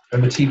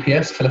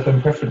TPS,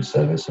 telephone preference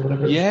service, or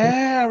whatever.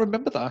 Yeah, I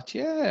remember that,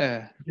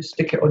 yeah. Just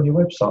stick it on your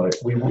website.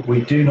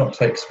 We do not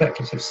take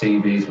speculative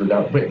CVs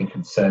without written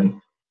consent.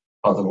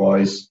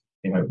 Otherwise,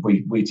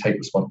 we take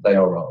responsibility. They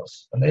are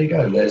ours. And there you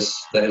go. There's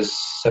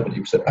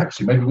 70%.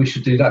 Actually, maybe we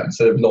should do that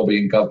instead of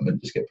lobbying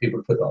government. Just get people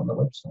to put that on their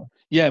website.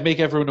 Yeah, make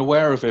everyone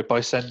aware of it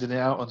by sending it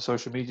out on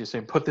social media,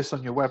 saying put this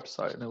on your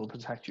website, and it will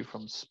protect you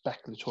from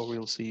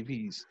speculatorial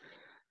CVs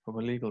from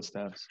a legal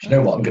stance. Do you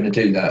know what? I'm going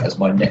to do that as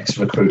my next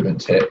recruitment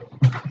tip.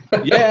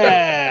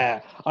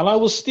 Yeah, and I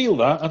will steal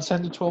that and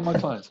send it to all my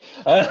clients.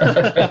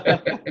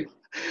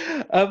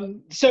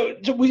 So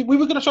we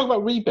were going to talk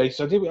about rebates.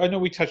 I know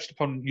we touched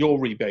upon your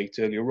rebate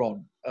earlier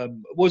on.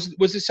 Was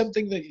it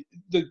something that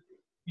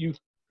you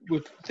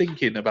were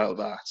thinking about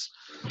that?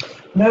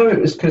 No,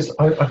 it was because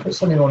I put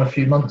something on a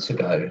few months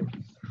ago,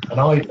 and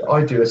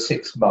I do a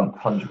 6 month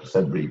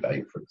 100%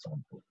 rebate, for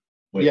example,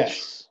 which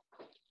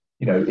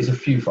is a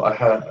few. I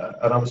had,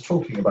 and I was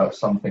talking about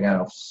something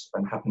else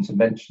and happened to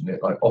mention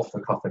it like off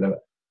the cuff,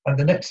 and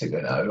the next thing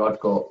I know, I've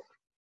got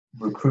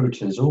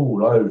recruiters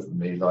all over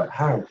me, like,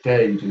 how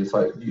dare you do this?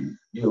 Like,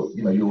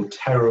 you're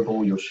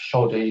terrible, you're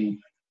shoddy.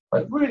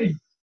 Like, really,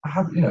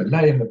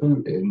 laying the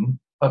boot in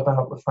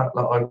about the fact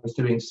that I was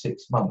doing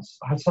 6 months.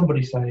 I had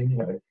somebody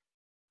saying,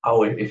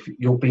 oh, if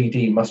your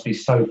BD must be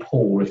so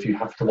poor if you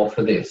have to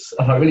offer this.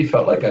 And I really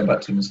felt like going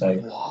back to him and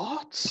saying,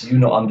 what? Do you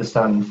not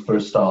understand for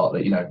a start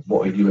that,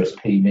 what a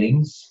USP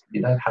means,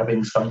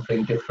 having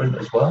something different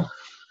as well?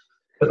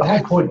 But the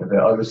whole point of it,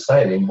 I was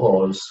saying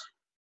was,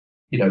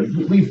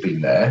 we've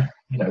been there,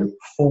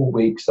 4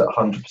 weeks at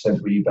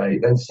 100%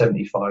 rebate, then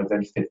 75,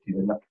 then 50,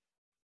 then that.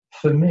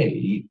 For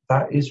me,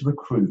 that is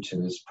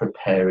recruiters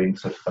preparing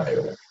to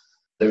fail.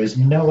 There is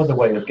no other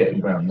way of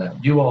getting around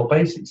that. You are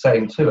basically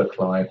saying to a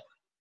client,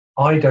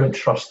 I don't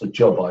trust the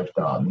job I've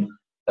done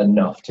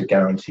enough to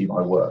guarantee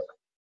my work.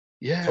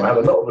 Yeah. So I have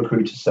a lot of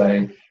recruiters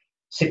saying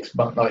 6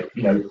 months,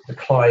 the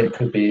client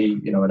could be,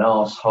 an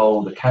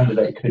arsehole, the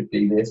candidate could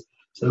be this.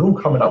 So they're all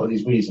coming up with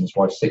these reasons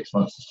why 6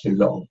 months is too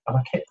long. And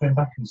I kept going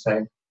back and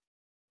saying,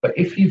 but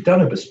if you've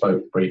done a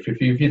bespoke brief, if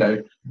you've,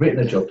 written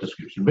a job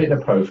description, written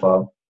a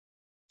profile,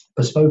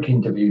 bespoke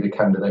interview the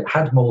candidate,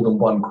 had more than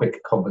one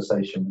quick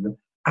conversation with them,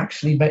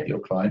 actually met your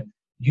client,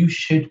 you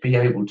should be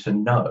able to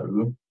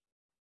know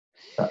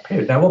that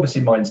period. Now,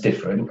 obviously, mine's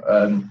different.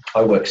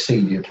 I work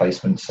senior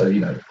placements,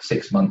 so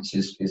 6 months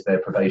is their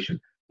probation.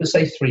 But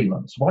say 3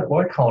 months.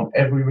 Why can't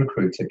every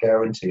recruiter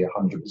guarantee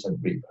 100%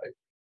 rebate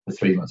for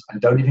 3 months?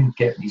 And don't even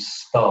get me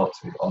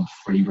started on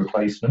free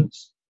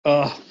replacements.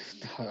 I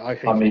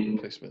hate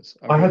replacements.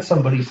 I had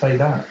somebody say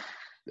that.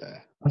 Yeah.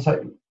 I was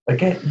like,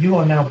 again, you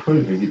are now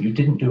proving that you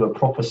didn't do a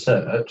proper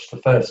search the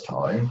first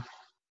time,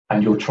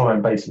 and you'll try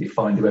and basically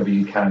find whoever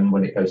you can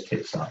when it goes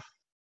tits up.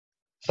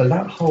 So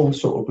that whole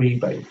sort of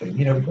rebate thing,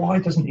 why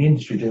doesn't the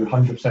industry do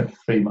 100% for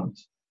 3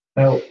 months?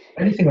 Now,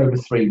 anything over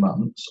 3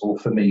 months, or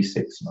for me,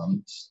 6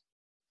 months,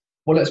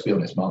 well, let's be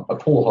honest, Mark, a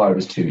poor hire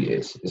is 2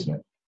 years, isn't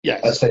it?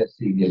 Yes. I'd say at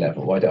senior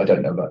level. I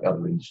don't know about the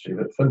other industry,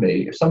 but for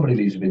me, if somebody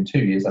leaves within 2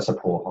 years, that's a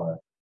poor hire.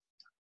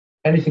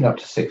 Anything up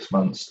to 6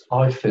 months,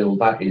 I feel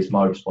that is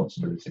my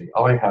responsibility.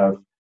 I have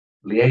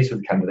liaised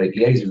with the candidate,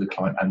 liaised with the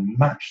client, and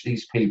matched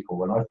these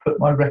people. And I've put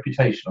my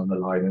reputation on the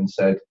line and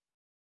said,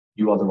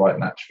 you are the right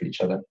match for each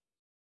other.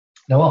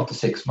 Now, after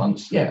 6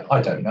 months,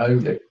 I don't know.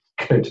 They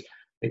could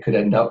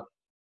end up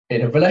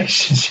in a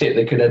relationship.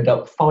 They could end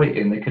up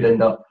fighting. They could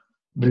end up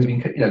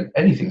moving.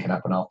 Anything can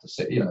happen after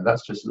 6.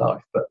 That's just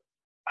life. But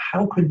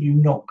how can you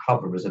not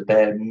cover as a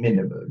bare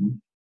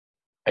minimum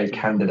a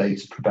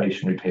candidate's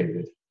probationary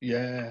period?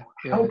 Yeah.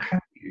 How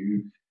can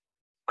you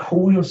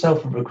call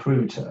yourself a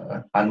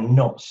recruiter and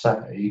not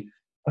say,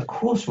 of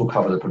course we'll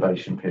cover the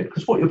probation period?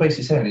 Because what you're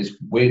basically saying is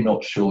we're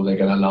not sure they're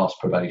going to last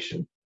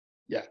probation.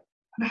 Yeah.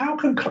 And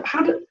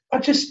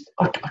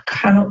I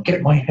cannot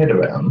get my head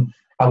around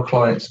how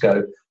clients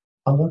go,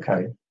 oh,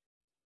 okay.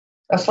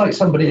 That's like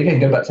somebody, again,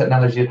 go back to that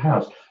analogy of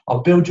house.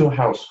 I'll build your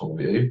house for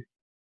you.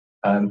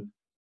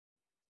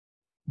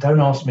 Don't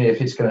ask me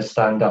if it's going to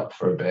stand up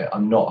for a bit.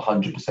 I'm not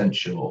 100%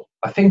 sure.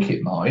 I think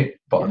it might,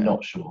 but I'm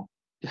not sure.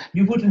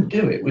 You wouldn't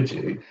do it, would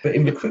you? But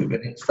in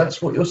recruitment,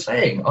 that's what you're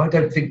saying. I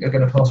don't think they're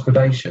going to pass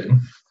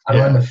probation,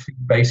 and I'm a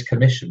fee-based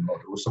commission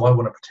model, so I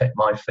want to protect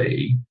my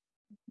fee.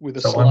 With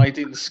a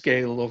sliding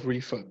scale of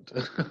refund.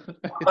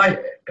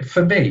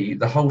 For me,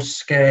 the whole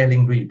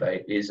scaling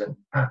rebate is an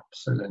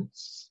absolute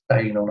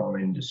stain on our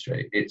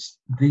industry. It's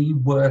the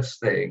worst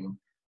thing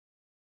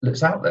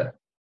that's out there.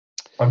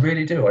 I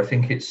really do. I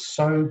think it's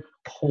so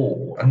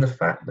poor. And the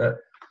fact that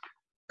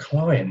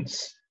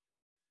clients,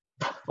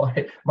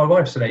 my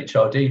wife's an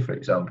HRD, for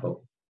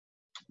example,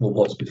 well,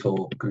 was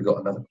before, because we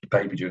got another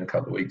baby during a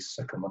couple of weeks,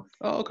 second month.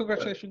 Oh,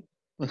 congratulations.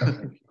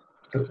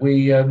 But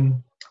we,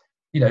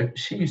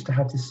 she used to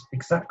have this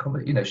exact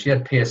comment. She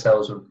had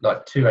PSLs of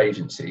like 2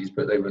 agencies,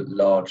 but they were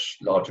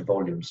larger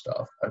volume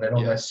stuff. And then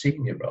on their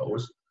senior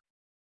roles,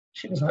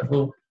 she was like,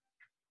 well,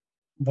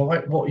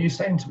 what are you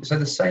saying to me? So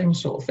the same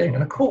sort of thing.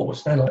 And of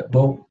course, they're like,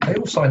 well, they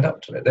all signed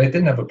up to it. They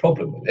didn't have a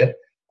problem with it.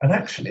 And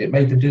actually, it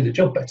made them do the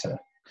job better.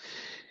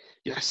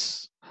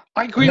 Yes.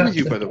 I agree with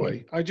you, by the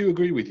way. I do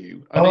agree with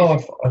you. I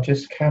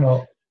just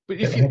cannot. But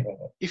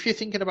if you're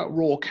thinking about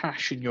raw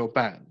cash in your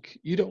bank,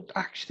 you don't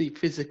actually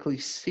physically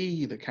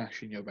see the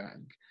cash in your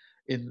bank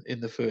in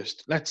the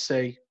first, let's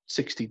say,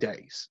 60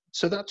 days.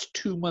 So that's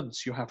 2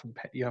 months you haven't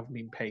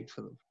been paid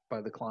for them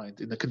by the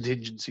client in the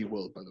contingency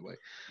world, by the way.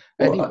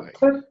 Anyway,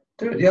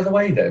 do it the other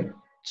way then.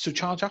 So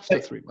charge after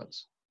 3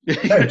 months.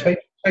 No,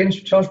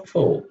 charge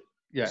before.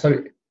 Yeah.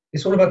 So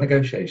it's all about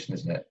negotiation,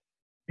 isn't it?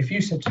 If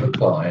you said to a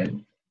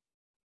client,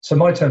 so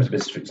my terms of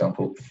business, for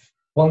example,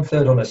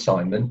 1/3 on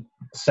assignment,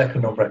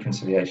 2nd on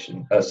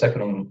reconciliation,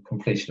 2nd on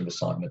completion of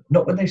assignment.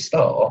 Not when they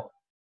start,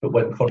 but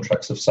when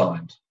contracts have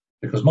signed.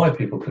 Because my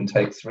people can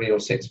take 3 or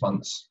 6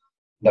 months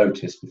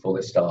notice before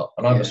they start,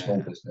 and I'm a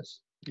small business.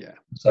 Yeah.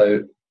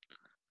 So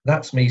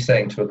that's me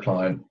saying to a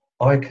client,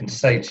 I can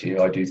say to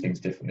you, I do things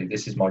differently.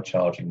 This is my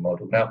charging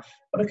model. Now,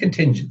 on a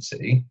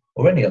contingency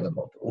or any other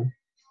model,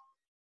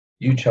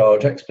 you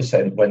charge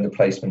X% when the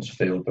placement's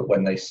filled, but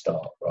when they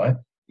start, right?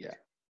 Yeah.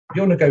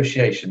 your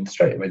negotiation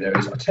straight away there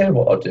is, I tell you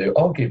what I'll do,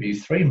 I'll give you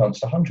 3 months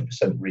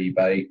 100%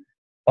 rebate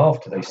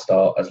after they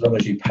start, as long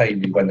as you pay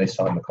me when they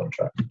sign the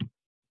contract.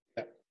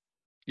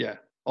 Yeah.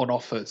 On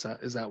offer,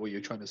 is that what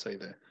you're trying to say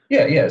there?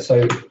 Yeah.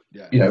 So,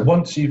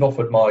 once you've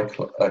offered my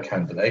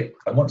candidate,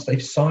 and once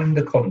they've signed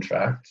the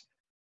contract,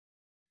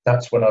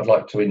 that's when I'd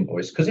like to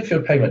invoice. Because if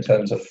your payment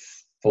terms are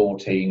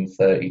 14,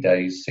 30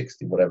 days,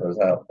 60, whatever is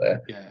out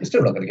there, you're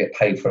still not going to get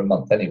paid for a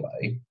month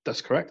anyway.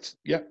 That's correct.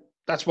 Yeah.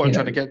 That's what I'm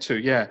trying to get to.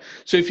 Yeah.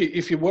 So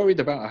if you're worried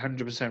about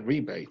 100%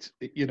 rebate,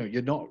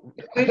 you're not.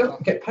 They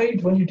don't get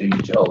paid when you do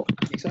your job.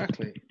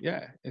 Exactly.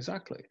 Yeah.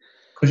 Exactly.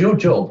 Because your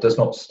job does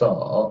not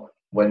start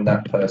when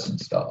that person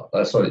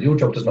starts. Your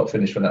job does not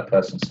finish when that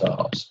person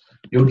starts.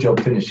 Your job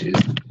finishes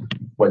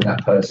when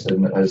that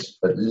person has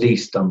at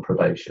least done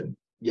probation.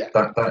 Yeah.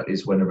 That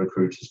is when a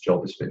recruiter's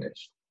job is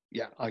finished.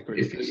 Yeah, I agree.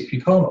 If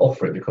you can't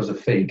offer it because of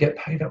fee, get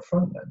paid up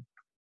front then.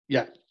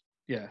 Yeah.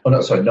 Yeah. Oh,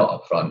 no, sorry, not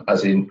up front,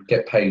 as in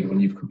get paid when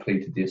you've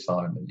completed the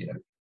assignment,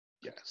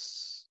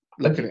 Yes.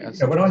 Look at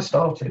it. When I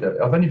started,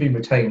 I've only been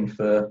retained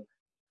for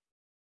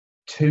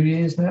 2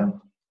 years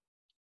now.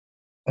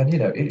 And,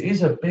 it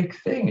is a big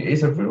thing. It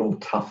is a real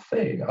tough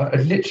thing. I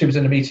literally was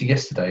in a meeting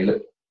yesterday.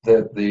 Look,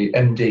 the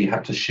MD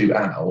had to shoot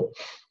out.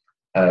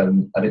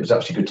 And it was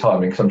actually good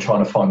timing because I'm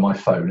trying to find my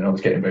phone and I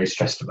was getting very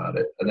stressed about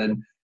it. And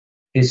then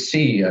his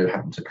CEO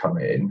happened to come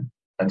in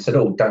and said,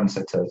 Dan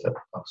said to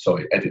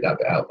sorry, edit that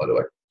bit out, by the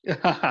way.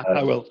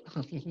 I will.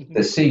 The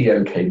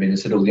CEO came in and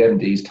said, the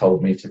MD's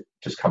told me to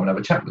just come and have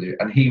a chat with you.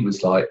 And he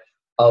was like,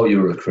 oh,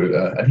 you're a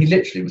recruiter. And he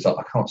literally was like,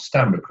 I can't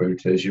stand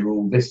recruiters. You're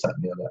all this, that,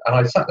 and the other. And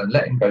I sat there and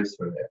let him go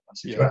through it. I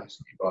said, you're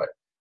absolutely right.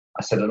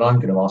 I said, and I'm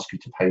going to ask you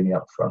to pay me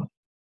up front.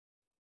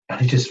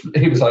 And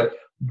he was like,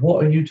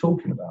 what are you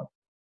talking about?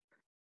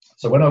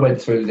 So when I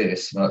went through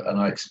this and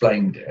I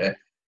explained it,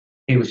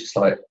 he was just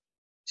like,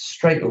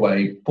 straight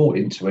away, bought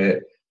into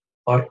it.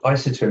 I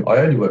said to him, I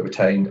only work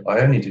retained. I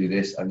only do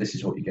this, and this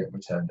is what you get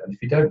returned. And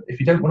if you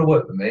don't want to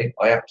work with me,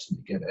 I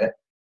absolutely get it.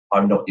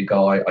 I'm not your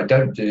guy. I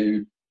don't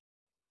do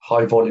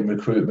high volume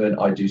recruitment.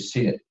 I do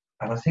senior.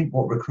 And I think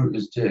what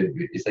recruiters do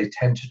is they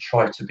tend to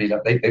try to be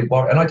like they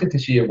worry. And I did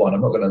this year one.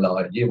 I'm not going to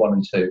lie. Year 1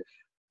 and 2.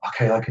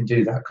 Okay, I can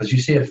do that because you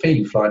see a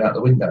fee flying out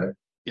the window.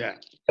 Yeah.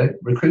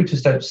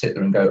 Recruiters don't sit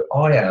there and go,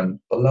 I am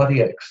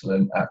bloody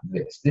excellent at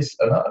this,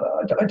 and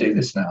I do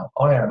this now.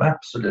 I am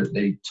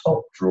absolutely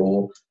top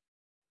draw,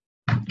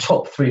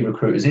 top 3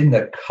 recruiters in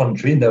their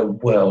country, in their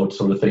world,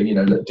 sort of thing.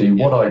 That do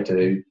what I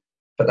do,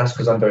 but that's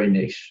because I'm very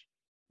niche.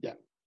 Yeah.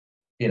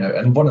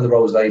 And one of the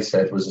roles they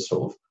said was a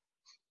sort of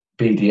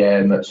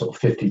BDM at sort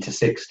of 50 to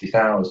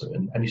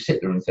 60,000, and you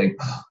sit there and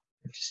think,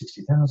 50,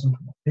 60,000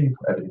 for my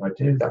people, everything I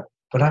do that,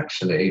 but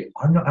actually,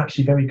 I'm not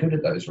actually very good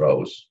at those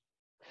roles.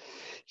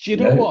 Do you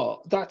know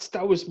what?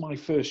 That was my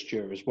first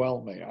year as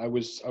well, mate. I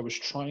was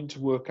trying to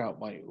work out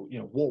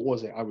what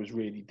was it I was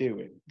really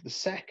doing. The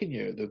second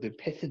year, the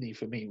epiphany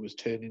for me was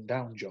turning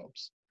down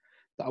jobs.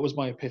 That was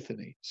my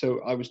epiphany. So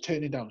I was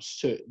turning down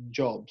certain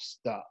jobs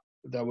that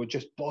were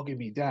just bogging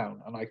me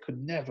down, and I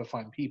could never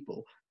find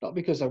people. Not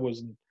because I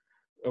was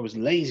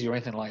lazy or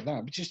anything like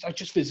that, but I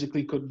just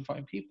physically couldn't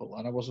find people,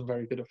 and I wasn't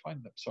very good at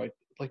finding them. So I,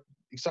 like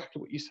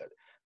exactly what you said,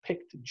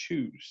 picked and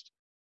chose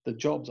the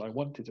jobs I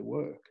wanted to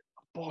work.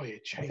 Boy,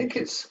 it changed. I think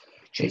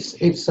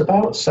it's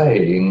about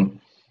saying,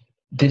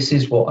 this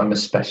is what I'm a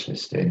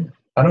specialist in.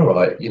 And all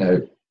right,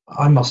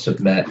 I must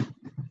admit,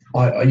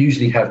 I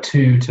usually have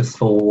 2 to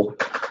 4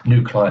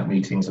 new client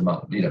meetings a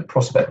month,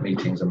 prospect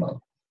meetings a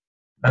month.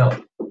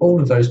 Now, all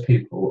of those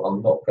people are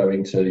not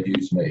going to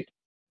use me,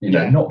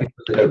 not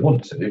because they don't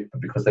want to,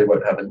 but because they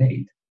won't have a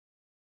need.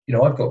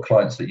 I've got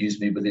clients that use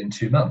me within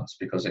 2 months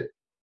because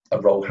a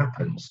role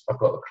happens. I've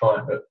got a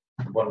client that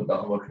one that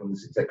I'm working on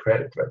as exec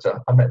creative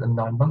director. I met them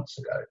 9 months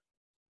ago.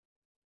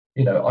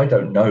 I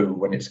don't know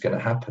when it's going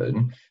to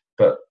happen,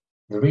 but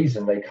the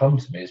reason they come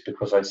to me is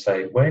because I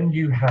say, when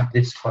you have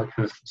this type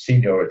of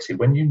seniority,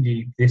 when you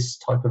need this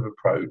type of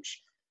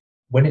approach,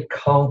 when it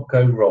can't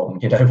go wrong,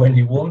 when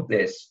you want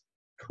this,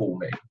 call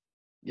me.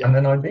 Yeah. And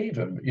then I leave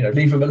them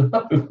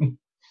alone.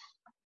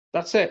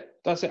 That's it.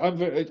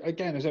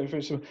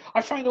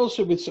 I find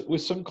also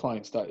with some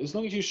clients that as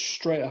long as you're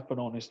straight up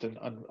and honest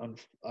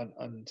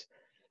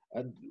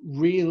and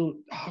real,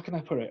 how can I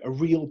put it? A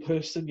real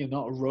person. You're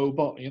not a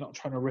robot. You're not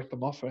trying to rip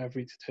them off at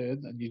every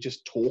turn, and you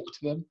just talk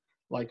to them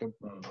like a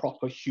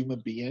proper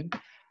human being.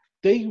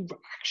 They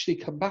actually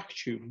come back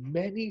to you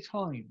many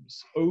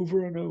times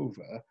over and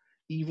over,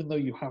 even though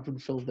you haven't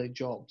filled their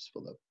jobs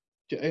for them.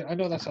 I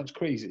know that sounds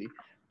crazy,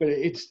 but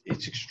it's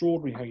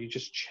extraordinary how you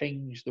just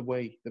change the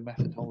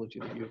methodology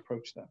that you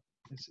approach them.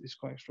 It's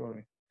quite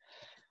extraordinary.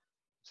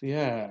 So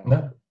yeah.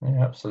 No,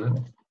 yeah,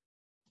 absolutely.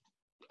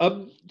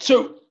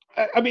 So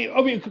I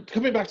mean,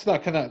 coming back to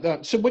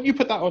that so when you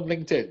put that on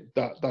LinkedIn,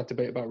 that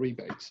debate about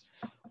rebates,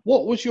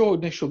 what was your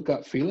initial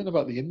gut feeling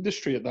about the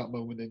industry at that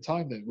moment in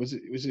time? Then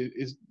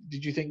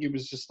did you think it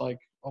was just like,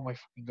 oh my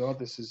fucking god,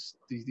 this is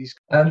these?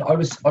 I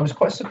was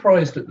quite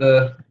surprised at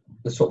the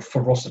sort of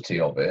ferocity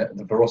of it,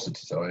 the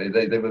ferocity. Sorry,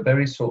 they were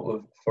very sort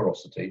of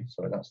ferocity.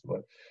 Sorry, that's the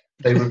word.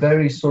 they were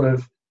very sort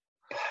of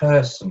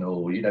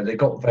personal. You know, they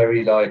got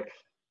very like,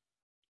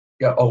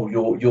 yeah, oh,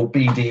 your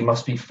BD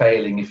must be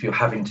failing if you're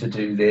having to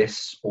do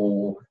this,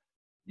 or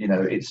you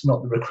know, it's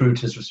not the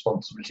recruiter's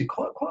responsibility.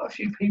 Quite a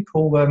few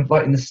people,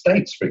 like in the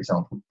States, for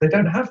example, they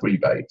don't have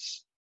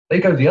rebates. They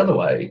go the other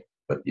way.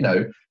 But you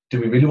know,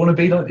 do we really want to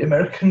be like the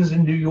Americans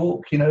in New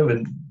York? You know,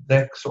 and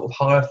their sort of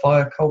hire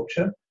fire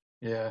culture.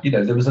 Yeah. You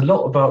know, there was a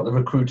lot about the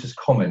recruiters'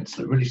 comments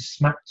that really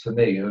smacked to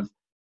me of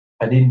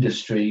an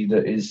industry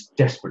that is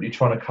desperately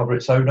trying to cover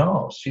its own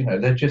arse. You know,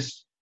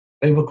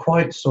 they were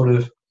quite sort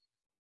of,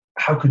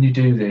 how can you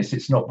do this?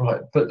 It's not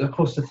right. But of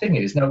course, the thing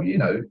is, now, you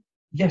know,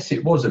 yes,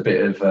 it was a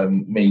bit of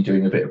me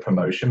doing a bit of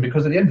promotion,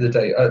 because at the end of the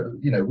day,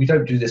 you know, we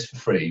don't do this for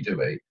free, do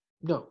we?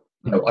 No.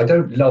 You know, I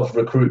don't love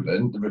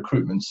recruitment. The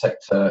recruitment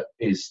sector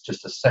is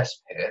just a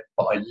cesspit,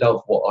 but I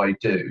love what I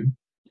do.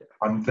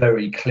 I'm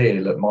very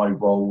clear that my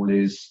role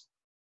is,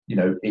 you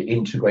know, it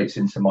integrates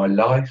into my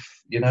life.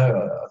 You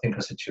know, I think I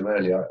said to you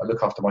earlier, I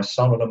look after my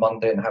son on a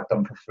Monday and have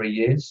done for 3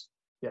 years.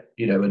 Yeah.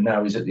 You know, and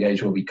now he's at the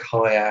age where we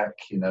kayak,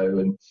 you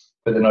know,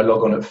 but then I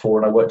log on at 4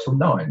 and I work till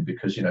 9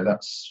 because, you know,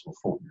 that's, or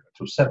 4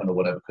 till 7 or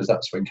whatever, because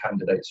that's when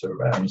candidates are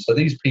around. So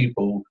these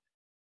people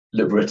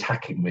that were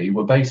attacking me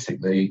were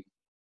basically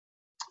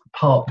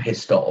part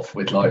pissed off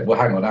with like, well,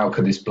 hang on, how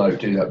can this bloke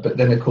do that? But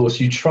then, of course,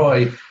 you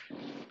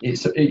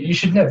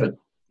should never,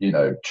 you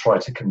know, try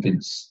to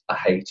convince a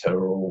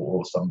hater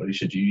or somebody,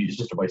 should you? It's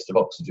just a waste of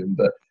oxygen.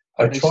 But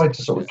I tried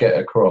to sort of get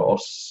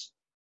across,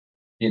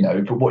 you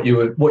know, but what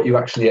you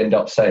actually end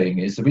up saying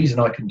is, the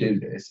reason I can do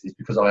this is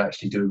because I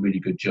actually do a really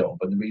good job,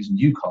 and the reason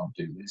you can't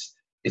do this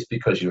is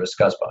because you're a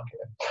scuzzbug.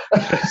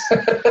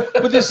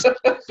 but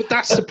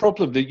that's the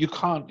problem, that you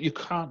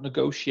can't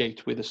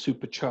negotiate with a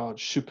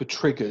supercharged, super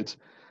triggered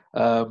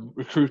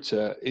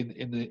recruiter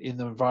in the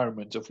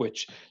environment of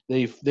which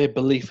their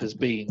belief has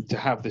been to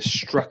have this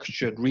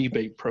structured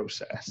rebate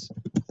process,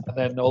 and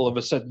then all of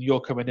a sudden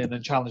you're coming in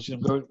and challenging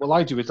them, going, well,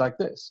 I do it like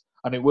this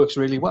and it works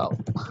really well.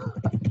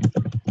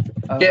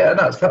 Yeah,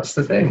 that's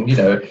the thing. You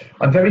know,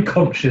 I'm very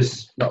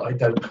conscious that I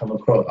don't come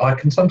across. I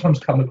can sometimes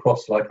come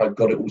across like I've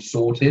got it all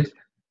sorted.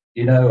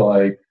 You know,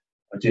 I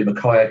do my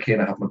kayaking,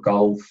 I have my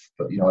golf,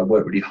 but you know, I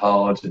work really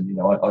hard, and you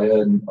know, I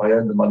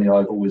earn the money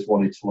I've always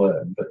wanted to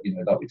earn. But you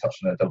know, like we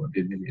touched on, I don't want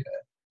to be a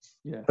millionaire.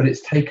 Yeah. But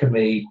it's taken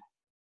me,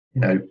 you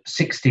know,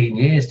 16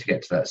 years to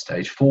get to that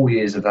stage. 4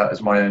 years of that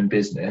as my own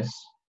business.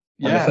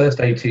 And the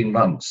first 18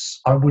 months,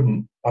 I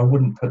wouldn't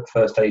put the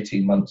first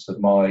 18 months of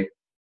my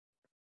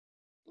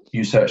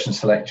You Search and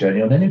Select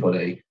journey on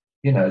anybody.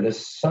 You know,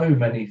 there's so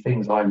many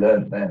things I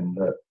learned then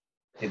that,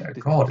 you know,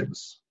 God, it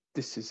was.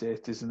 This is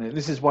it, isn't it?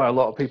 This is why a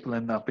lot of people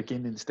in that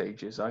beginning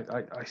stages, I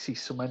see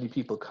so many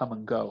people come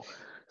and go,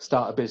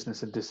 start a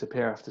business and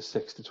disappear after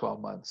 6 to 12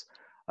 months.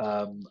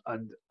 And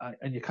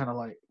you're kind of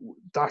like,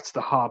 that's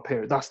the hard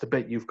period. That's the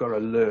bit you've got to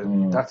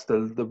learn. That's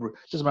the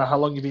doesn't matter how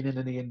long you've been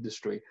in the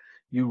industry,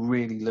 you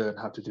really learn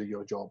how to do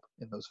your job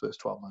in those first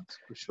 12 months,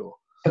 for sure.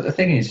 But the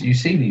thing is, you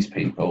see these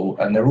people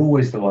and they're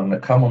always the one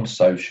that come on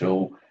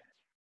social.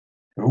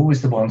 They're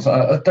always the ones,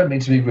 I don't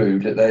mean to be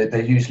rude,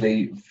 they're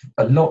usually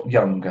a lot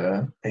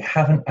younger. They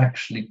haven't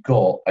actually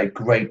got a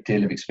great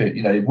deal of experience.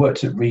 You know, they've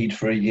worked at Reed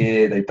for a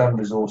year, they've done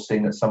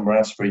resourcing at somewhere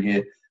else for a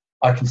year.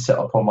 I can set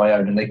up on my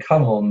own, and they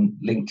come on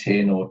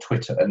LinkedIn or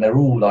Twitter and they're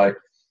all like,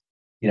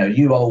 you know,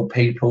 you old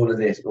people are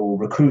this, or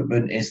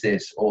recruitment is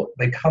this, or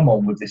they come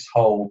on with this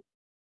whole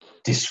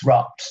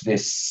disrupt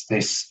this,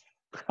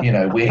 you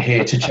know, we're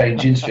here to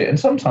change industry. And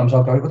sometimes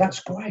I'll go, well, that's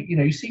great. You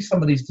know, you see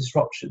some of these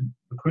disruption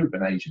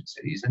recruitment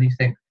agencies and you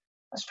think,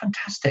 that's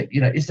fantastic.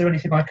 You know, is there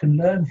anything I can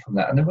learn from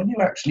that? And then when you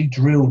actually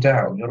drill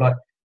down, you're like,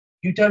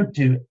 you don't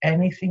do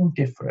anything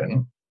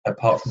different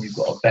apart from you've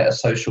got a better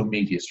social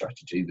media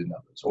strategy than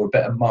others, or a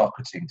better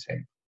marketing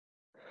team.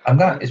 And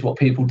that is what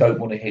people don't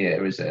want to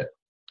hear, is it?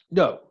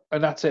 No,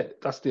 and that's it.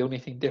 That's the only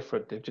thing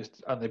different.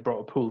 They brought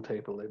a pool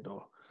table in,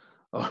 or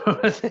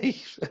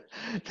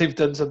they've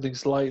done something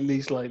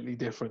slightly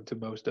different to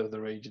most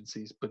other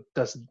agencies, but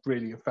doesn't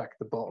really affect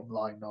the bottom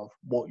line of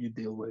what you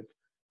deal with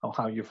or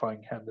how you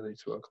find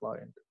candidates for a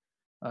client.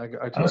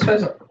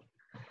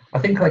 I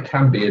think I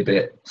can be a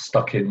bit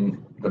stuck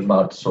in the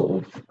mud,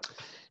 sort of,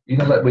 you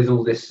know, like with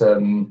all this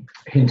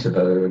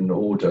Hinterber and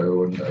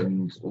Ordo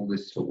and all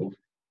this sort of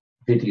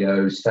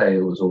video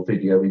sales or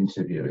video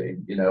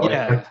interviewing, you know.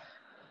 Yeah.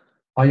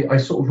 I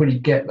sort of really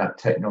get that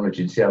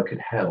technology and see how it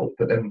could help.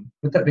 But then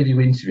with that video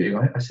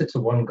interviewing, I said to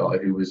one guy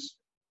who was,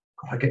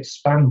 I get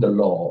spammed a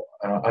lot.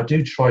 I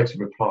do try to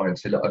reply and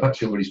say, look, I've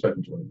actually already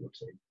spoken to one of your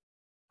team.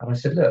 And I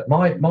said, look,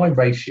 my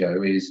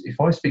ratio is, if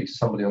I speak to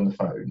somebody on the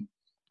phone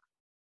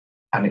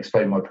and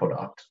explain my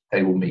product,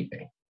 they will meet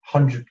me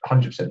 100%,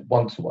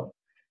 1-to-1.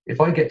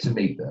 If I get to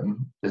meet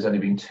them, there's only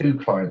been 2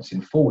 clients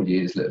in 4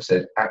 years that have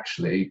said,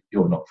 actually,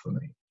 you're not for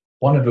me.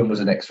 One of them was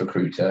an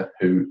ex-recruiter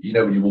who, you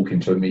know, when you walk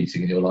into a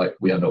meeting and you're like,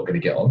 we are not going to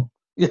get on.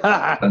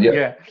 Yeah.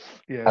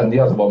 And the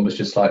other one was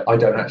just like, I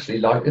don't actually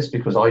like this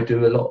because I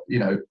do a lot, you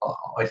know,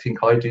 I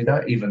think I do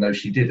that, even though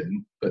she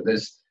didn't. But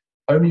there's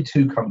only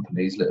 2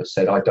 companies that have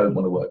said, I don't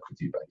want to work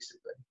with you,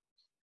 basically.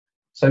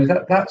 So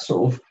that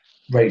sort of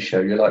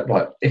ratio, you're like,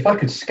 right, if I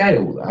could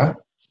scale that,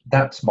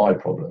 that's my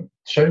problem.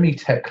 Show me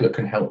tech that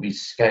can help me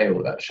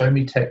scale that. Show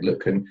me tech that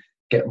can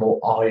get more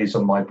eyes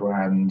on my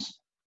brand.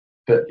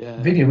 But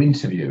video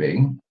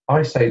interviewing,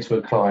 I say to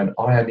a client,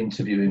 I am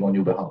interviewing on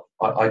your behalf.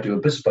 I do a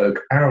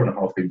bespoke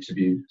hour-and-a-half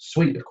interview,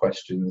 suite of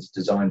questions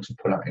designed to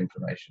pull out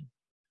information.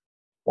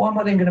 Why am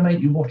I then going to make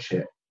you watch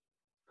it?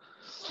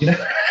 You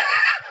know,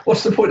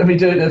 what's the point of me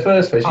doing it in the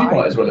first place? You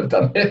might as well have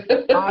done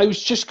it. I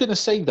was just going to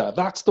say that.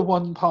 That's the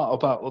one part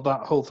about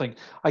that whole thing.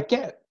 I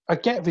get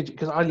video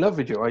because I love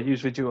video. I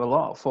use video a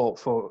lot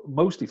for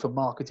mostly for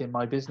marketing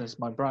my business,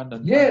 my brand,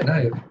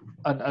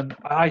 and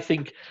I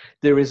think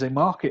there is a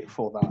market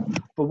for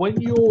that. But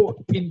when you're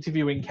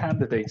interviewing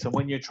candidates and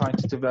when you're trying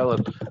to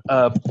develop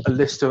a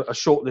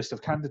short list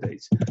of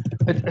candidates,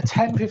 a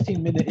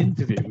 10-15 minute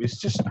interview is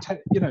just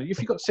if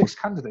you've got 6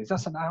 candidates,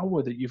 that's an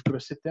hour that you've got to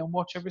sit there and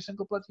watch every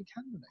single bloody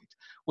candidate.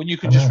 When you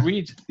could just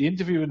read the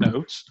interviewer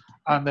notes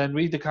and then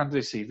read the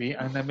candidate CV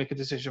and then make a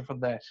decision from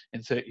there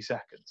in 30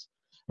 seconds.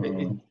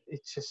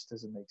 It just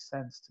doesn't make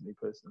sense to me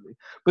personally.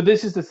 But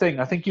this is the thing.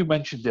 I think you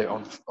mentioned it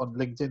on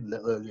LinkedIn a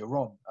little earlier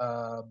on.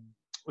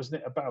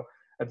 Wasn't it about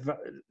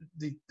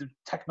the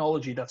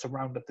technology that's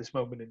around at this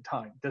moment in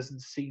time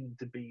doesn't seem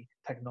to be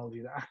technology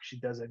that actually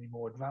does any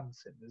more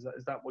advancing?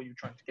 Is that what you're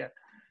trying to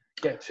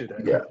get to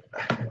there? Yeah,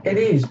 it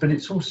is. But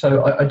it's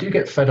also, I do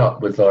get fed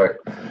up with like,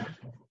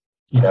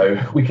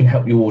 we can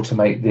help you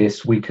automate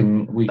this. We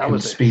can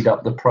speed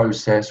up the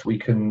process. We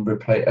can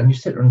replace. And you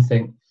sit there and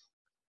think,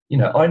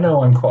 I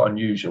know I'm quite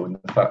unusual in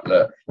the fact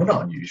that, well,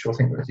 not unusual. I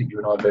think you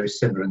and I are very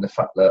similar in the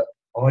fact that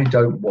I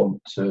don't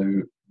want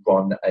to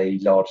run a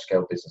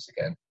large-scale business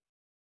again.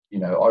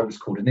 I was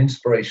called an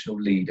inspirational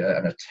leader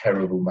and a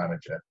terrible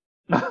manager,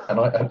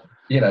 and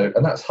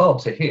and that's hard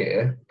to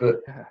hear, but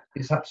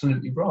it's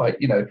absolutely right.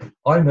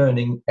 I'm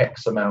earning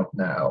X amount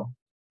now.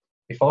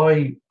 If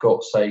I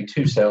got, say,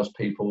 2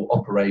 salespeople,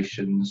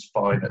 operations,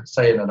 finance,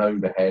 say, in an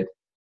overhead,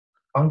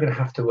 I'm going to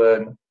have to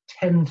earn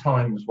 10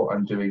 times what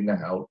I'm doing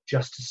now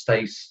just to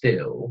stay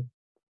still,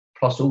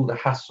 plus all the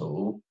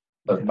hassle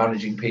of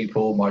managing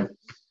people. My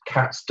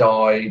cat's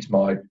died,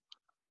 my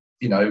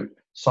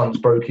son's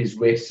broke his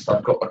wrist,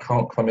 I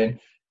can't come in.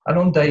 And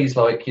on days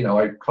like,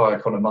 I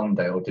kayak on a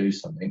Monday or do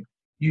something,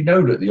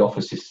 that the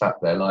office is sat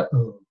there like,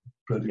 oh,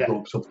 bloody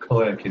gobs off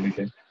kayaking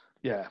again.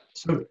 Yeah.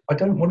 So I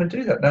don't want to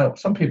do that. Now,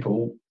 some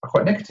people are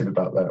quite negative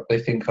about that. They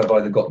think I've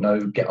either got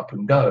no get up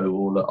and go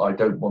or that I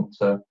don't want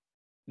to.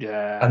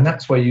 Yeah. And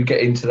that's where you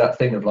get into that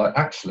thing of like,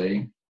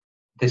 actually,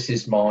 this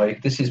is my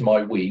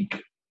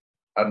week,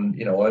 and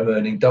I'm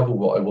earning double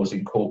what I was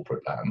in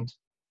corporate land,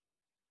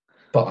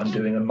 but I'm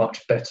doing a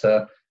much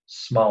better,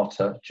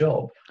 smarter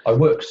job. I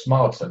work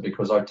smarter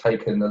because I've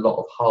taken a lot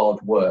of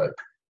hard work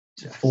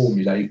to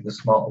formulate the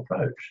smart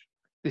approach.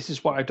 This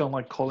is why I don't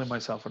like calling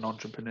myself an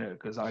entrepreneur,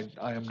 because I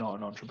am not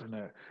an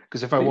entrepreneur.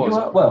 Because if I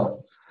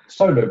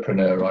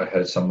solopreneur, I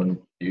heard someone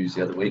use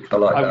the other week.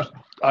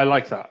 I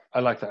like that.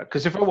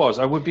 Because if I was,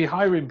 I would be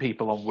hiring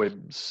people on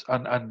whims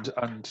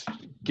and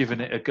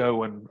giving it a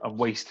go and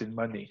wasting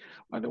money.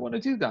 I don't want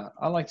to do that.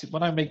 I like to,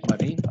 when I make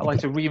money, I like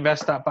to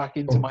reinvest that back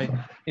into my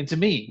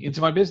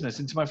business,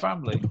 into my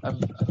family,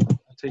 and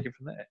take it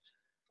from there.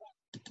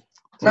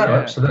 No,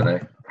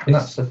 absolutely. And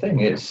that's the thing.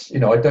 It's I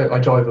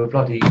drive a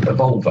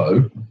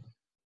Volvo.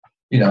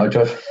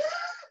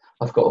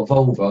 I've got a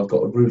Volvo. I've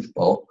got a roof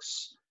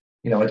box.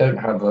 I don't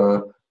have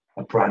a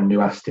brand new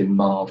Aston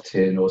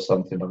Martin or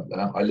something like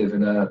that. I live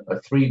in a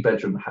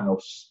 3-bedroom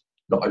house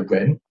that I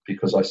rent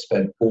because I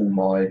spent all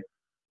my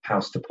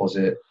house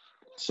deposit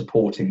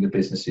supporting the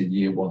business in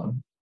year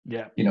 1.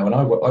 Yeah. And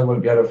I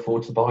won't be able to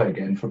afford to buy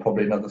again for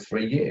probably another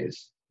 3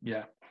 years.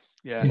 Yeah.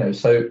 Yeah.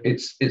 So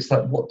it's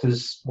that what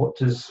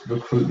does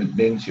recruitment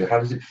mean to you? How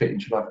does it fit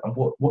into your life? And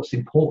what's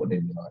important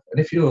in your life? And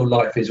if your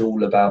life is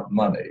all about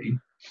money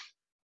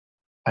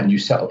and you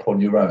set up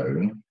on your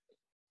own,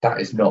 that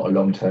is not a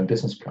long-term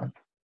business plan.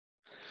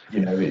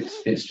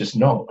 It's just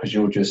not, because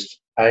you're just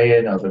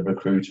another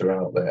recruiter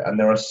out there. And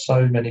there are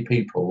so many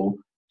people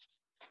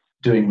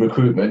doing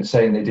recruitment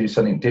saying they do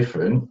something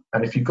different.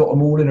 And if you got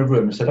them all in a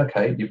room and said,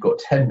 okay, you've got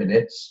 10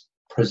 minutes,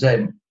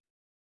 present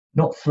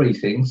not 3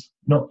 things,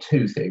 not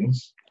 2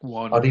 things.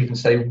 One. I'd even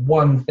say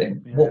 1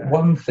 thing. Yeah. What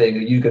 1 thing are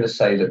you going to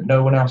say that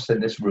no one else in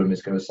this room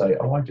is going to say,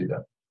 oh, I do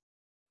that?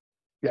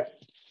 Yeah.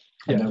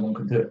 And no one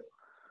can do it.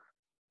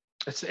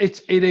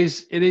 It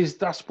is.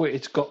 That's where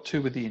it's got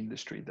to with the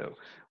industry, though.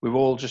 We're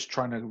all just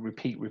trying to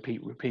repeat.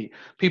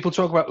 People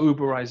talk about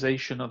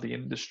Uberization of the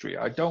industry.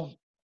 I don't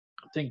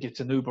think it's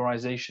an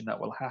Uberization that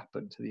will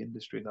happen to the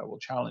industry that will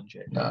challenge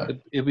it. No.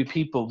 It'll be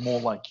people more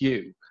like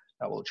you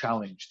that will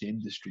challenge the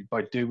industry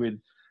by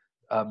doing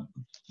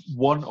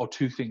 1 or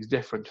 2 things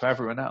different to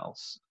everyone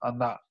else, and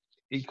that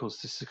equals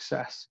to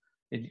success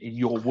in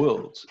your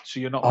world. So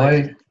you're not.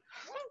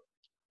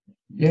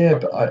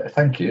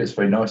 Thank you. It's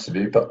very nice of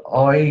you. But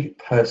I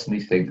personally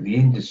think the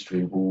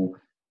industry will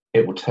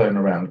turn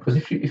around, because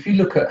if you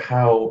look at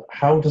how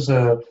does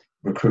a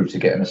recruiter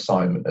get an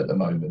assignment at the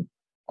moment,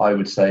 I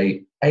would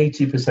say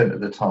 80%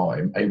 of the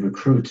time, a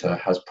recruiter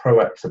has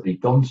proactively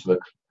gone to a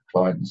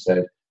client and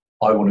said,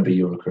 I want to be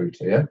your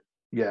recruiter, yeah?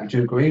 Yeah. Would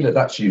you agree that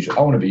that's usual?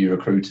 I want to be your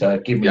recruiter,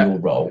 give me your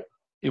role.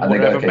 In and they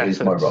go, whatever okay, methods.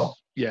 here's my role.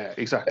 Yeah,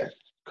 exactly. Yeah.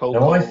 Cold now,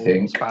 call, I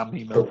think, spam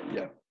email.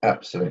 Yeah.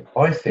 Absolutely.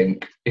 I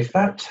think if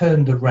that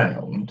turned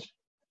around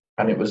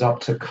and it was up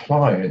to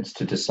clients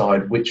to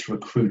decide which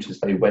recruiters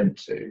they went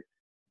to,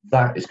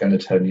 that is going to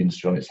turn the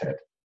industry on its head.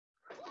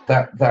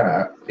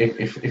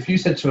 If you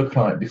said to a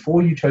client,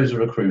 before you chose a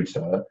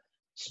recruiter,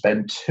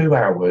 spend 2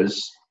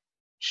 hours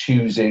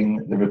choosing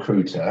the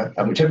recruiter,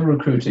 and whichever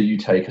recruiter you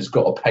take has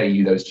got to pay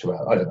you those 2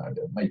 hours. I don't know, I'm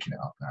making it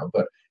up now,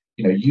 but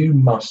you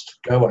must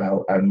go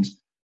out and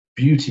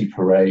beauty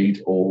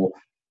parade or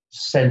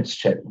sense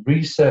check,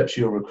 research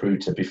your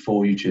recruiter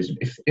before you choose them.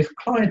 If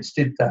clients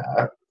did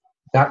that,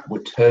 that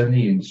would turn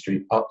the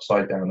industry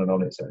upside down and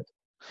on its head,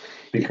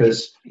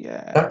 because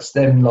that's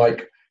them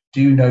like,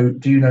 do you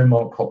know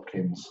Mark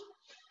Hopkins?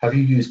 Have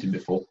you used him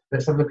before?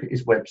 Let's have a look at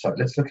his website.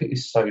 Let's look at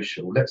his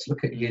social. Let's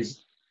look at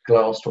his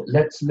Glassdoor.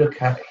 Let's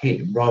look at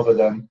him rather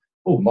than,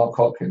 oh, Mark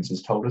Hopkins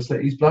has told us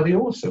that he's bloody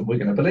awesome. We're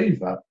going to believe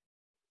that.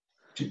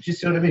 Do you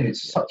see what I mean?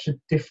 It's such a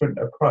different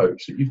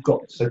approach that you've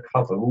got to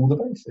cover all the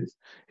bases.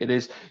 It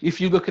is.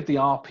 If you look at the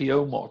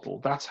RPO model,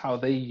 that's how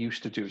they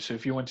used to do. So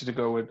if you wanted to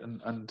go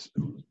and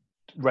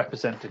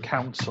represent a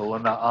council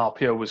and that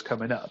RPO was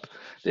coming up,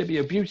 there'd be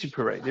a beauty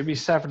parade. There'd be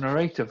 7 or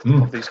 8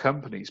 of these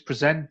companies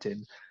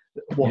presenting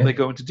what they're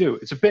going to do.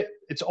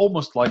 It's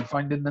almost like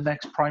finding the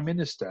next prime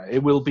minister.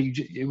 It will be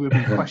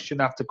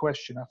question after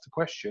question after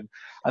question,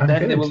 and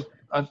then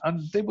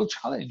they will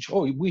challenge.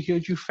 Oh, we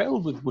heard you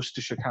failed with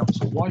Worcestershire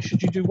Council. Why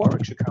should you do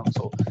Warwickshire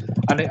Council?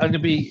 And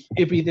it'd be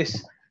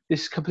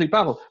this complete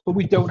battle. But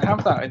we don't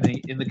have that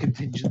in the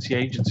contingency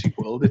agency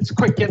world. It's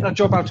quick, get that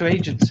job out of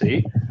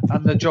agency,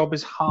 and the job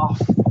is half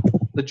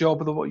the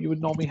job of what you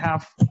would normally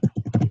have.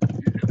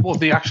 What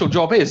the actual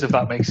job is, if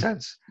that makes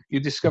sense. You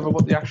discover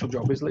what the actual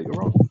job is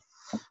later on.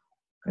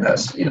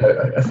 That's,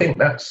 I think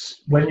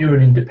that's when you're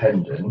an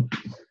independent,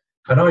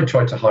 and I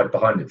tried to hide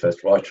behind it first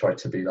of all. I tried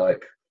to be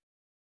like,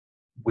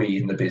 we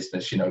in the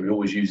business, we're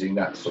always using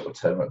that sort of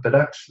term. But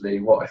actually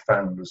what I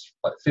found was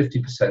like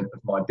 50%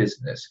 of my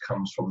business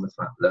comes from the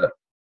fact that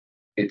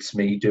it's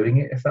me doing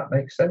it, if that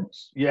makes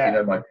sense.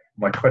 Yeah.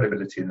 My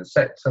credibility in the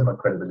sector, my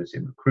credibility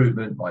in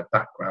recruitment, my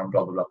background,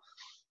 blah, blah, blah.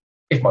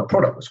 If my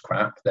product was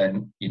crap,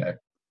 then,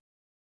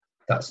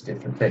 that's a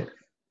different thing.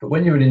 But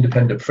when you're an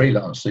independent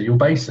freelancer, you're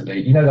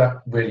basically,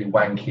 that really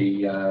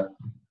wanky,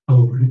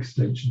 we're an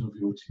extension of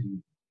your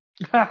team.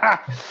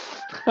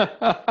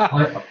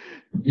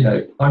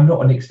 I'm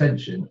not an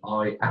extension.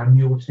 I am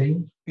your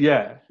team.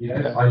 Yeah.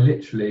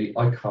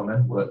 I come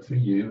and work for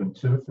you and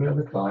 2 or 3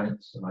 other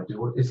clients, and I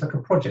do it's like a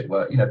project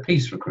work,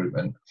 peace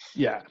recruitment.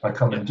 Yeah. I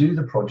come and do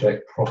the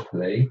project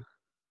properly,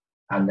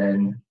 and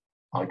then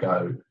I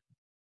go.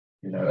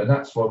 And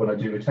that's why when I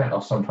do retain,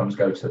 I'll sometimes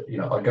go to,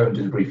 I go and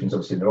do the briefings,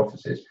 obviously, in their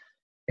offices.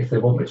 If they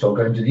want me to, I'll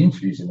go and do the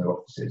interviews in their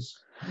offices.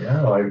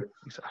 I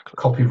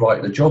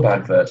copyright the job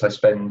adverts. I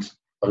spend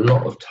a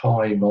lot of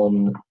time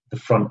on the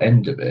front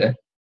end of it,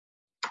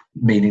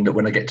 meaning that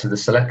when I get to the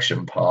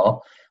selection part,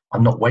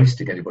 I'm not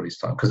wasting anybody's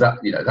time, because that,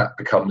 that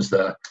becomes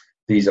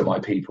these are my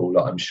people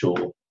that I'm sure,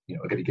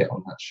 are going to get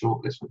on that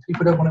shortlist. But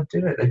people don't want to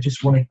do it. They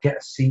just want to get a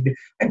CV.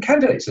 And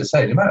candidates are the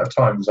same. The amount of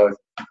times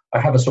I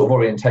have a sort of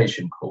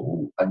orientation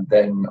call, and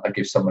then I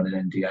give someone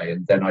an NDA,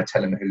 and then I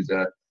tell them who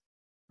the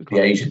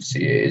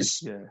agency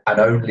is, and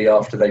only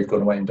after they've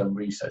gone away and done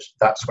research,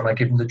 that's when I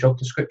give them the job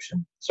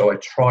description. So I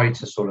try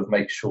to sort of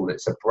make sure that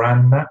it's a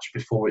brand match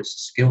before it's a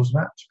skills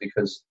match,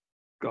 because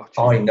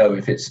I know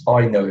if it's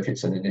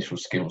an initial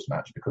skills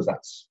match, because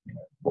that's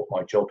what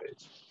my job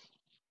is.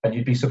 And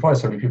you'd be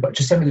surprised how many people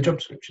just send me the job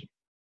description.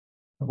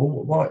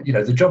 Well, why?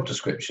 The job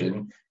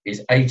description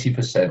is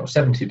 80% or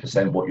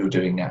 70% what you're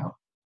doing now.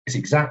 It's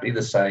exactly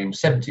the same,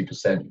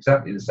 70%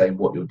 exactly the same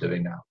what you're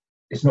doing now.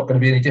 It's not going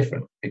to be any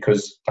different,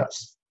 because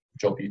that's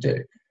the job you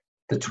do.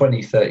 The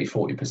 20, 30,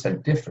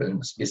 40%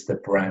 difference is the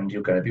brand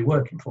you're going to be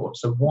working for.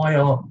 So why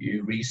aren't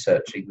you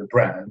researching the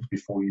brand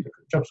before you look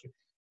at the job description?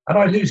 And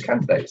I lose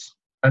candidates.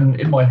 And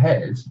in my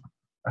head,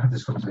 I had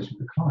this conversation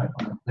with a client.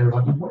 They were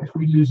like, well, what if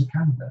we lose a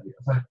candidate? I was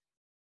like,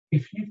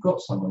 if you've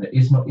got someone that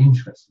is not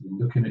interested in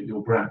looking at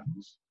your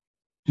brands,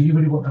 do you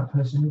really want that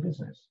person in your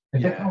business?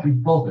 If they can't be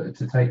bothered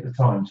to take the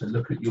time to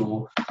look at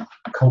your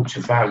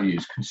culture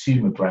values,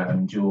 consumer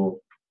brand, your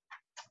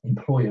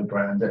employer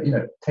brand,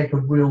 take a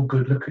real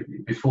good look at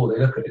you before they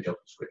look at the job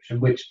description,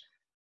 which,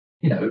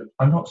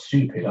 I'm not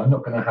stupid. I'm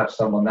not going to have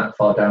someone that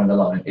far down the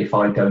line if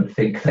I don't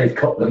think they've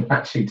got them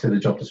actually to the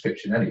job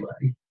description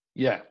anyway.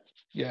 Yeah.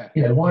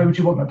 Why would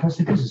you want that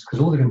person in business? Because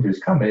all they're going to do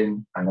is come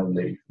in and they'll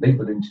leave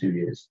within 2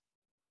 years.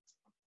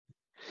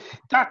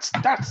 That's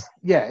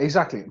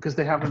exactly, because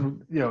they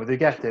haven't, they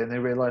get there and they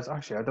realize,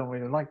 actually, I don't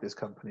really like this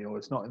company, or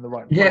it's not in the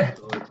right place.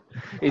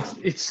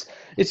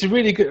 It's a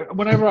really good.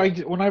 Whenever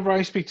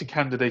I speak to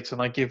candidates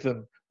and I give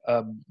them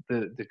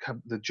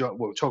the job,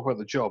 we'll talk about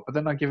the job, but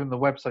then I give them the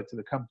website to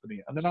the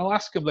company, and then I'll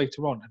ask them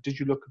later on, did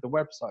you look at the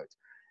website?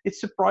 it's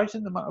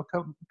surprising the amount of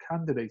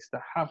candidates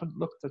that haven't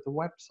looked at the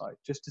website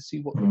just to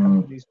see what the Mm.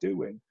 company's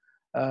doing.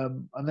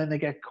 And then they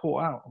get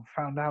caught out and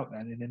found out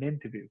then in an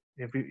interview.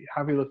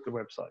 Have you looked at the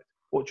website?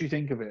 What do you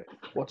think of it?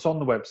 What's on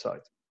the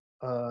website?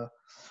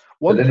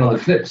 But then on the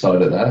flip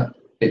side of that,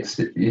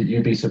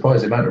 you'd be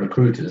surprised the amount of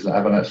recruiters that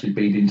haven't actually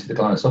been into the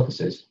client's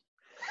offices.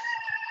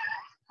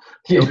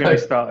 Don't get me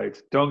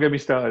started. Don't get me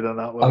started on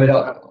that one. I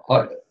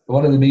mean,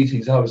 one of the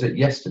meetings I was at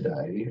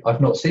yesterday,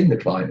 I've not seen the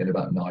client in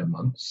about 9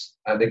 months.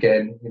 And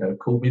again,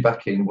 called me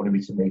back in, wanted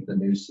me to meet the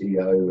new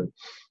CEO. And,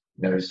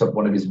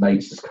 one of his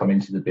mates has come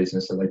into the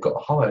business and they've got a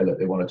hire that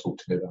they want to talk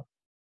to me about.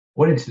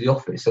 Went into the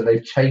office and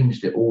they've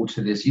changed it all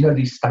to this,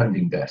 these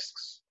standing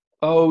desks.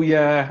 Oh,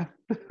 yeah.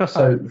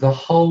 So the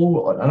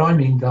whole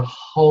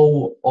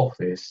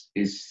office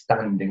is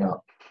standing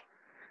up.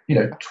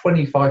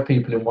 25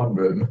 people in one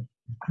room.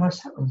 And I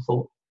sat and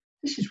thought,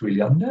 this is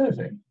really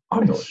unnerving.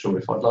 I'm not sure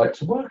if I'd like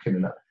to work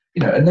in that.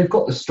 And they've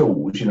got the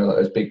stools, like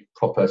those big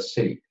proper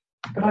seats.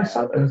 But I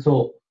sat and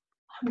thought,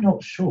 I'm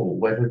not sure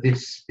whether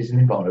this is an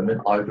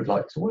environment I would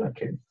like to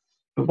work in.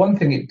 But one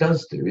thing it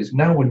does do is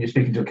now when you're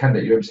speaking to a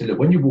candidate, you obviously look,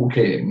 when you walk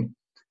in,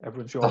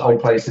 the whole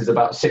place is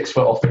about 6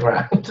 foot off the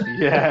ground.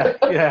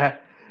 Yeah.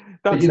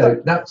 But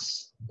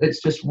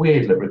it's just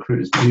weird that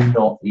recruiters do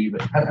not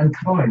even, and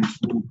clients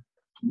will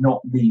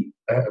not meet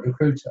a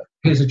recruiter.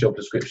 Here's a job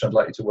description. I'd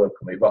like you to work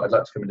on me. Right, I'd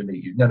like to come in to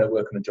meet you. No,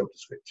 work on a job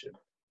description.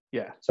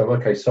 Yeah. So,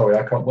 okay, sorry,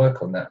 I can't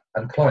work on that.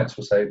 And clients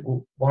will say,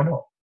 well, why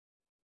not?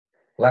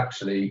 Well,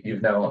 actually,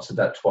 you've now answered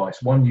that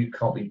twice. One, you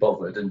can't be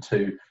bothered. And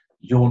two,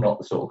 you're not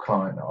the sort of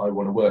client that I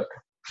want to work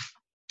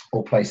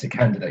or place a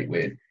candidate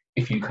with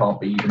if you can't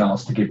be even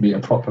asked to give me a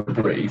proper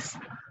brief.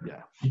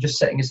 Yeah. You're just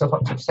setting yourself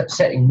up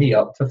setting me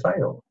up to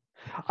fail.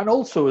 And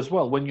also as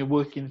well, when you're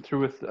working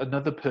through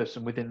another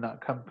person within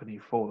that company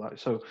for that.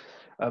 So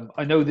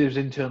I know there's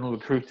internal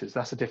recruiters.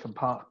 That's a different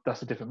part.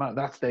 That's a different matter.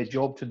 That's their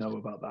job to know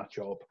about that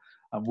job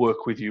and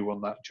work with you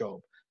on that job.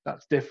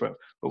 That's different.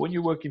 But when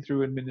you're working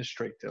through an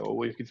administrator or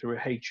working through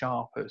a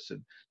HR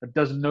person that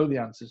doesn't know the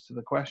answers to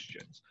the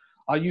questions,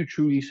 are you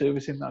truly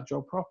servicing that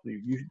job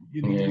properly? You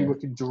need to be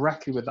working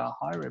directly with that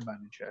hiring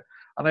manager.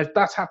 And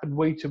that's happened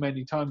way too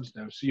many times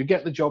now. So you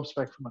get the job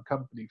spec from a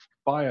company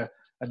via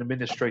an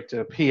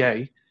administrator,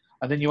 PA,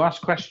 and then you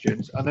ask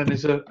questions, and then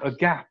there's a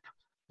gap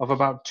of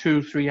about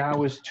 2-3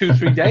 hours,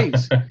 2-3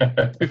 days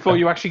before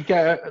you actually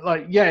get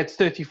it's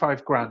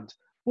 35 grand.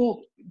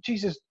 Well,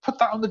 Jesus, put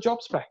that on the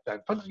job spec then.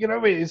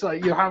 It's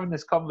like you're having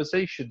this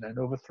conversation then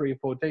over 3 or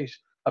 4 days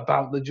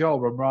about the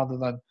job, and rather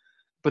than,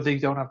 but they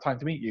don't have time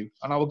to meet you.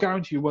 And I will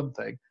guarantee you one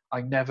thing: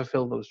 I never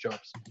fill those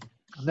jobs.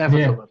 Never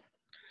fill them,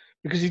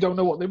 because you don't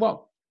know what they want.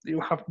 You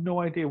have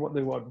no idea what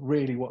they want,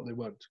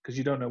 because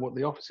you don't know what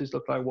the offices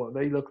look like, what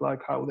they look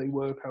like, how they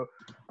work,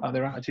 how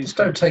their attitudes. Just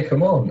don't take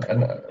them on.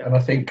 And I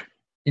think,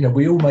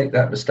 we all make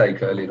that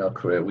mistake early in our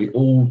career. We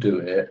all do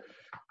it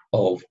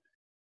of,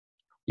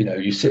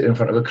 you sit in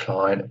front of a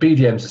client,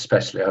 BDMs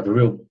especially, I have a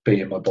real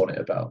bee in my bonnet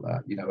about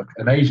that.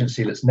 An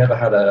agency that's never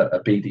had a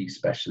BD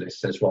specialist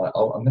says, right,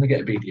 I'm going to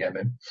get a BDM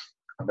in.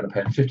 I'm going to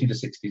pay them £50,000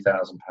 to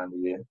 £60,000 a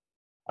year.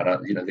 And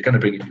they're going to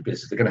bring in your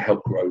business. They're going to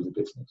help grow the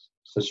business.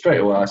 So straight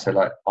away, I say,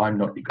 I'm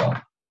not your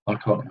guy. I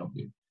can't help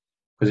you.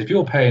 Because if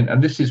you're paying,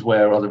 and this is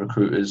where other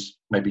recruiters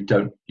maybe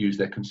don't use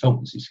their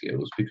consultancy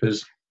skills,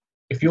 because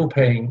if you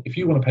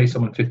want to pay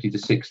someone 50 to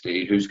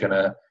 60 who's going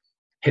to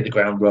hit the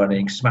ground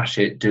running, smash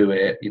it, do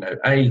it,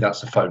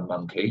 that's a phone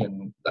monkey,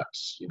 and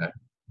that's,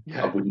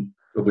 I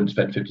wouldn't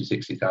spend 50,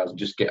 60,000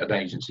 just get an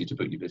agency to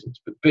book your business.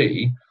 But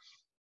B,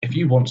 if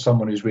you want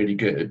someone who's really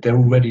good, they're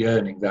already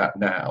earning that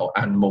now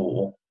and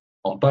more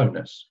on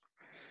bonus.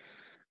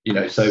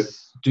 So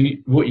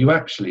what you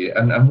actually,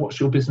 and what's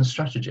your business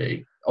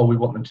strategy? Oh, we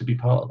want them to be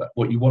part of that.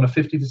 What you want a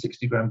 50 to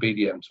 60 grand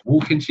BDM to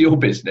walk into your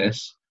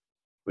business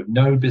with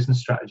no business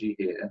strategy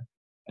here,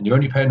 and you're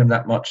only paying them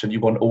that much, and you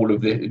want all of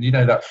the,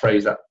 that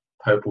phrase, that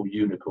purple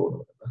unicorn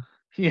or whatever.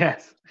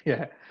 Yes,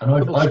 yeah. And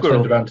I've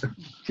turned around to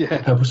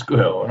purple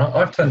squirrel, and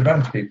I've turned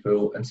around to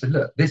people and said,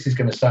 look, this is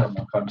going to sound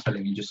like I'm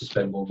telling you just to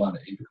spend more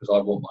money because I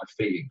want my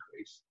fee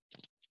increase.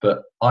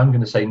 But I'm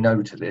going to say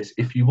no to this.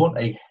 If you want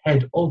a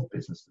head of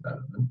business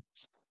development,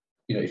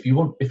 if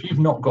you've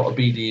not got a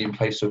BD in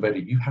place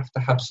already, you have to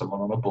have someone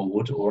on a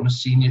board or on a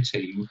senior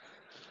team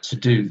to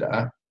do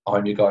that.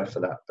 I'm your guy for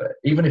that. But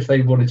even if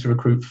they wanted to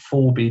recruit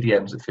 4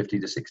 BDMs at 50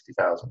 to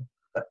 60,000,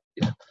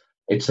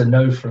 it's a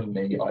no from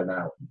me. I'm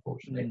out,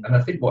 unfortunately. And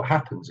I think what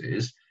happens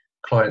is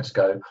clients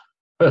go,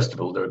 first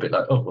of all, they're a bit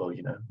like, oh, well,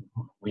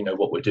 we know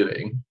what we're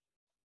doing.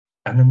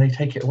 And then they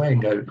take it away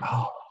and go,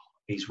 oh,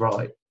 he's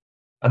right.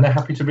 And they're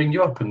happy to ring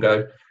you up and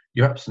go,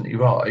 you're absolutely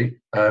right.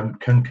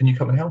 Can you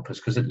come and help us?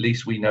 Because at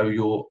least we know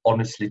you're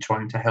honestly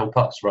trying to help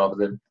us rather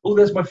than, oh,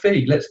 there's my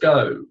fee, let's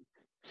go.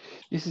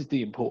 This is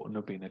the importance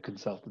of being a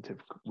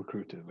consultative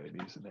recruiter, really,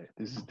 isn't it?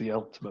 This is the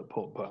ultimate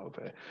part of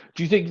it.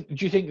 Do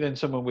you think then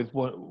someone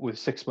with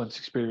 6 months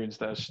experience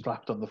that is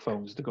slapped on the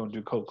phones to go and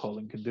do cold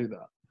calling can do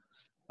that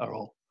at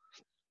all?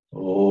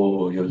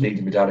 Oh, you're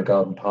leading me down a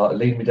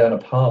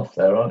path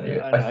there, aren't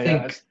you? I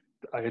think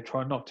I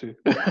try not to.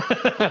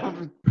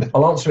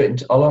 I'll answer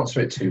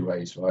it two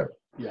ways, right?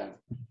 Yeah.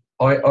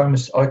 I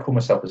call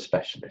myself a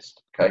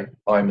specialist. Okay,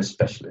 I'm a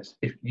specialist.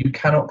 If you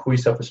cannot call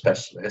yourself a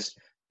specialist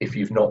if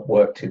you've not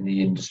worked in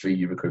the industry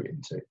you recruit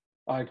into,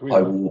 I agree.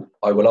 I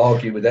will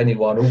argue with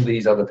anyone. All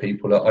these other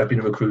people. I've been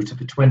a recruiter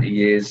for 20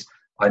 years.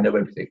 I know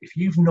everything. If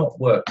you've not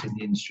worked in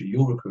the industry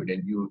you're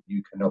recruiting,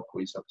 you cannot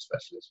call yourself a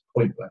specialist.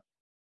 Point blank.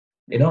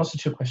 In answer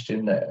to your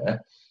question, there,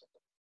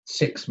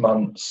 6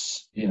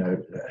 months.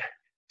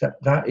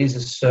 That is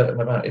a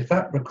certain amount. If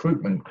that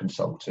recruitment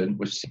consultant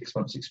with 6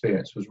 months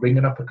experience was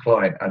ringing up a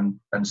client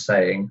and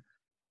saying,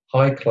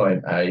 "Hi,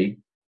 client A,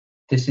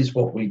 this is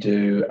what we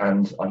do,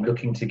 and I'm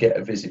looking to get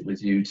a visit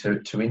with you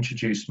to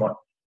introduce my,"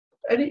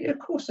 and of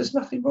course, there's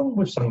nothing wrong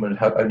with someone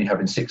only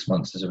having 6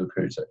 months as a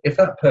recruiter. If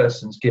that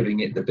person's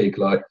giving it the big,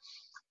 like,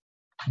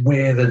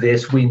 we're the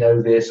this, we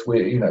know this,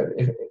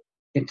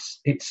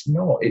 it's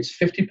not. It's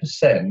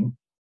 50%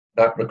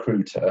 that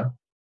recruiter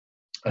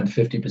and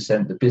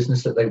 50% the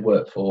business that they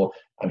work for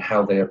and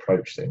how they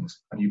approach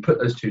things. And you put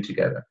those two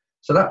together.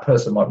 So that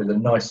person might be the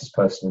nicest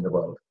person in the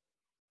world.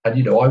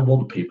 And, I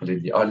want people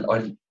in the,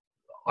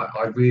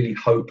 I really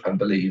hope and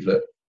believe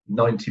that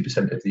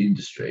 90% of the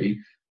industry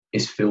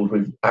is filled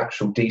with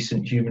actual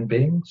decent human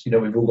beings.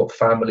 We've all got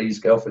families,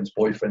 girlfriends,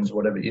 boyfriends,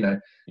 whatever,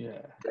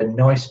 Yeah. They're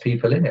nice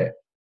people in it.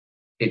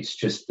 It's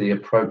just the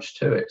approach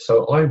to it.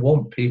 So I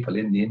want people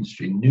in the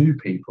industry, new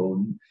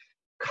people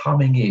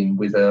coming in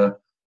with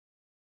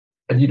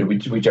and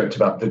we joked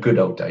about the good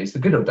old days. The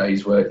good old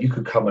days where you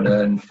could come and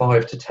earn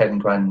 5 to 10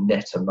 grand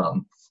net a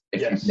month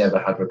if you've never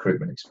had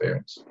recruitment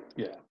experience.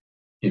 Yeah.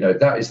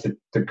 That is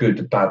the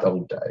good, bad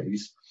old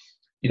days.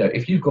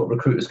 If you've got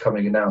recruiters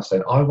coming in now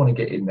saying, "I want to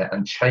get in there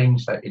and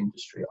change that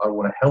industry. I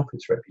want to help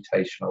its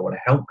reputation. I want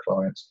to help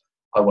clients.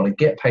 I want to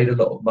get paid a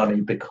lot of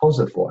money because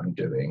of what I'm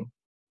doing,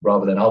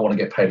 rather than I want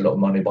to get paid a lot of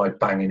money by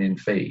banging in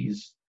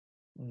fees,"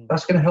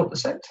 that's going to help the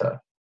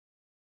sector.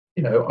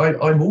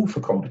 I'm all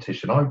for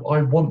competition. I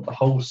want the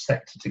whole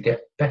sector to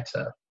get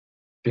better,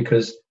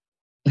 because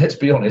let's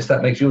be honest,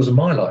 that makes yours and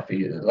my life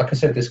easier. Like I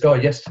said, this guy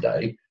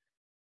yesterday,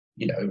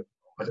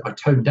 I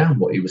toned down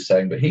what he was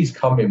saying, but he's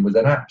come in with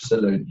an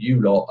absolute,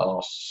 "You lot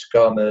are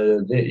scummer,"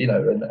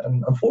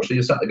 and unfortunately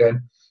you're sat there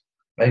going,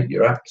 "Mate,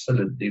 you're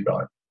absolutely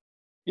right."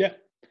 Yeah.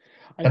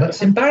 And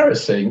that's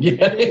embarrassing.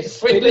 Yeah,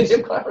 it's really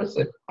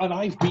embarrassing. And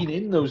I've been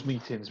in those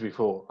meetings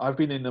before. I've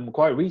been in them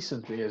quite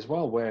recently as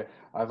well, where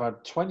I've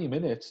had 20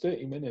 minutes,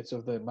 30 minutes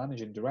of the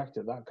managing director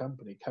of that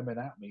company coming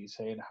at me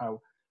saying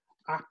how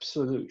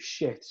absolute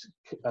shit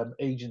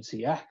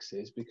agency X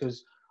is,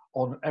 because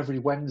on every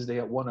Wednesday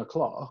at 1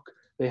 o'clock,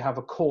 they have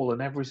a call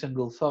on every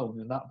single phone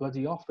in that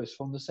bloody office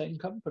from the same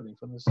company,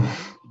 from the same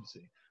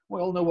agency.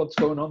 We all know what's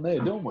going on there,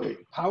 don't we?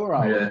 Power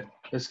Hour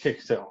has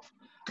kicked off.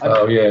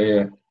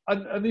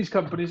 And these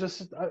companies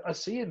are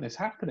seeing this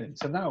happening.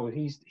 So now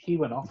he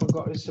went off and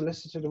got his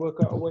solicitor to work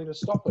out a way to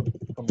stop him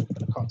from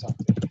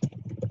contacting me.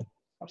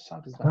 How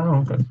sad is that?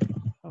 Oh, okay.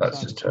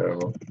 That's just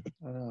terrible.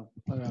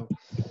 I know.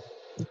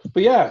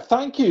 But yeah,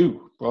 thank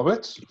you,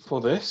 Robert,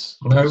 for this.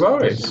 No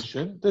worries.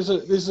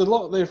 There's a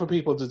lot there for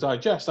people to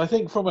digest. I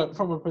think from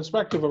a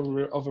perspective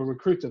of a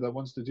recruiter that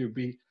wants to do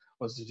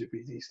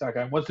BD Stag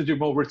and wants to do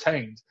more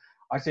retained,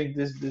 I think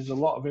there's a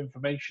lot of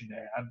information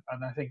there,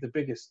 and I think the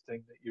biggest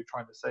thing that you're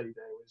trying to say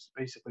there is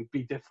basically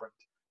be different.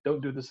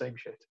 Don't do the same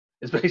shit.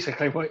 It's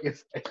basically what you're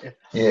saying.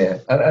 Yeah,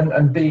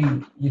 and be,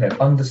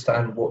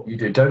 understand what you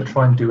do. Don't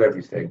try and do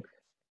everything.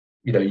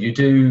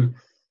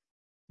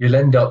 You'll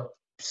end up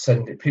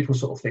sending, people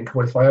sort of think,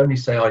 well, if I only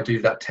say I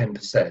do that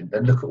 10%,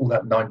 then look at all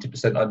that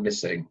 90% I'm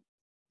missing.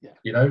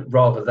 Yeah.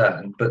 Rather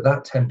than, but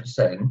that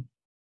 10%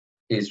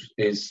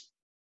 is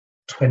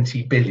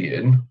 20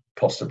 billion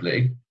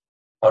possibly.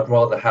 I'd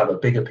rather have a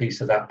bigger piece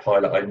of that pie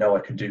that I know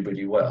I can do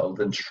really well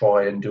than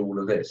try and do all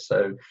of this.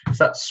 So it's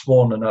that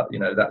swan and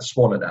that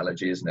swan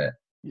analogy, isn't it?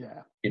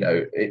 Yeah.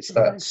 It's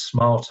that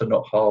smarter,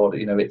 not hard.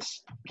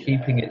 It's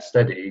keeping it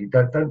steady.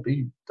 Don't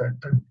be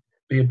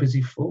a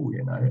busy fool.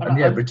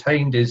 And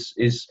retained is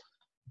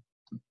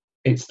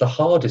it's the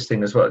hardest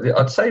thing as well.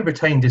 I'd say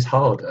retained is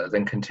harder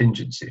than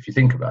contingency if you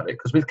think about it,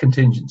 because with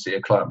contingency,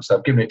 a client will say,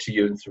 "I've given it to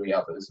you and 3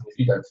 others, and if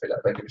you don't fill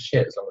it, they don't give a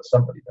shit as long as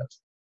somebody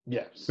does."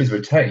 Yes. With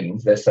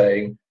retained, they're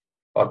saying,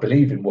 "I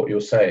believe in what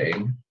you're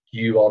saying.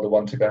 You are the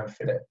one to go and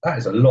fill it." That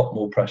is a lot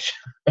more pressure.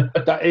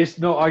 That is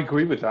no, I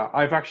agree with that.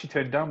 I've actually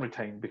turned down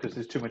retained because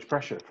there's too much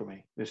pressure for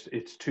me.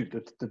 It's too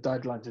the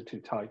deadlines are too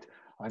tight.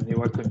 I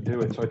knew I couldn't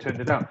do it, so I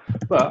turned it down.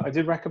 But I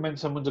did recommend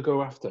someone to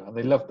go after, and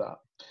they loved that.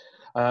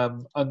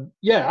 And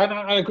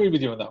I agree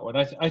with you on that one.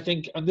 I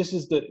think, and this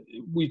is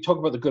we talk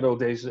about the good old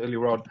days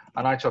earlier on,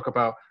 and I talk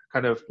about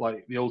kind of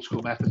like the old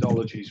school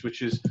methodologies,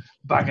 which is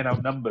banging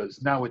out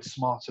numbers. Now it's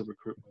smarter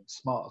recruitment,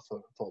 smarter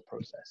thought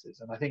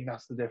processes, and I think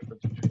that's the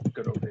difference between the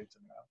good old days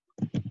and now.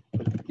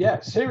 But yeah,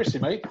 seriously,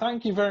 mate,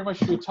 thank you very much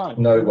for your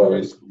time. No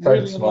worries.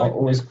 Thanks, Mark.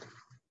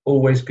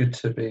 Always good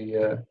to be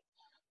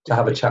to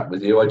have a chat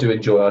with you. I do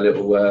enjoy our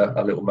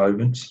little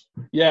moments.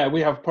 Yeah, we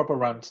have proper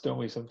rants, don't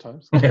we,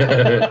 sometimes?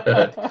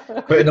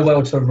 Putting the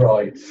world to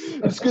rights.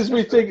 It's because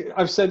we think,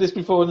 I've said this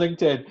before on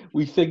LinkedIn,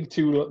 we think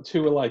too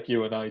alike,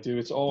 you and I do.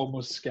 It's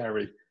almost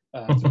scary.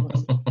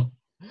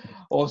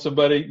 Awesome,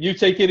 buddy. You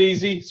take it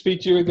easy.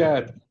 Speak to you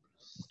again.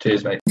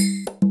 Cheers, mate.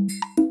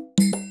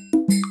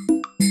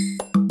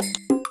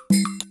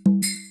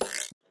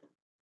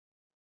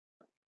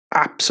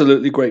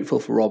 Absolutely grateful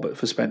for Robert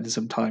for spending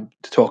some time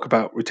to talk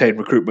about retained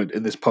recruitment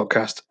in this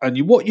podcast. And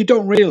what you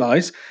don't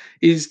realize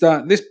is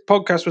that this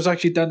podcast was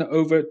actually done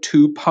over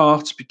 2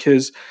 parts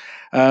because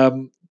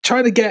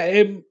trying to get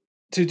him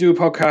to do a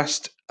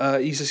podcast,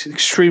 he's an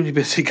extremely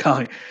busy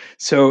guy.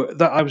 So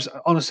that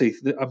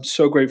I'm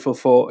so grateful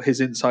for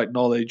his insight,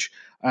 knowledge,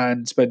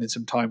 and spending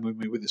some time with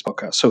me with this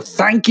podcast. So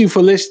thank you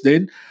for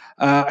listening.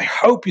 I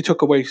hope you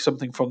took away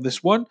something from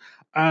this one.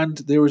 And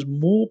there is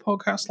more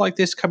podcasts like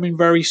this coming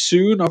very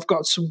soon. I've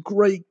got some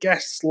great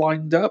guests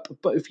lined up.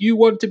 But if you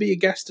want to be a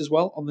guest as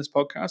well on this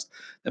podcast,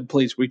 then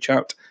please reach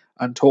out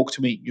and talk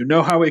to me. You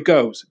know how it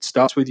goes. It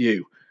starts with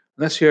you.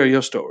 Let's hear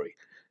your story.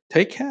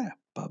 Take care.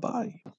 Bye-bye.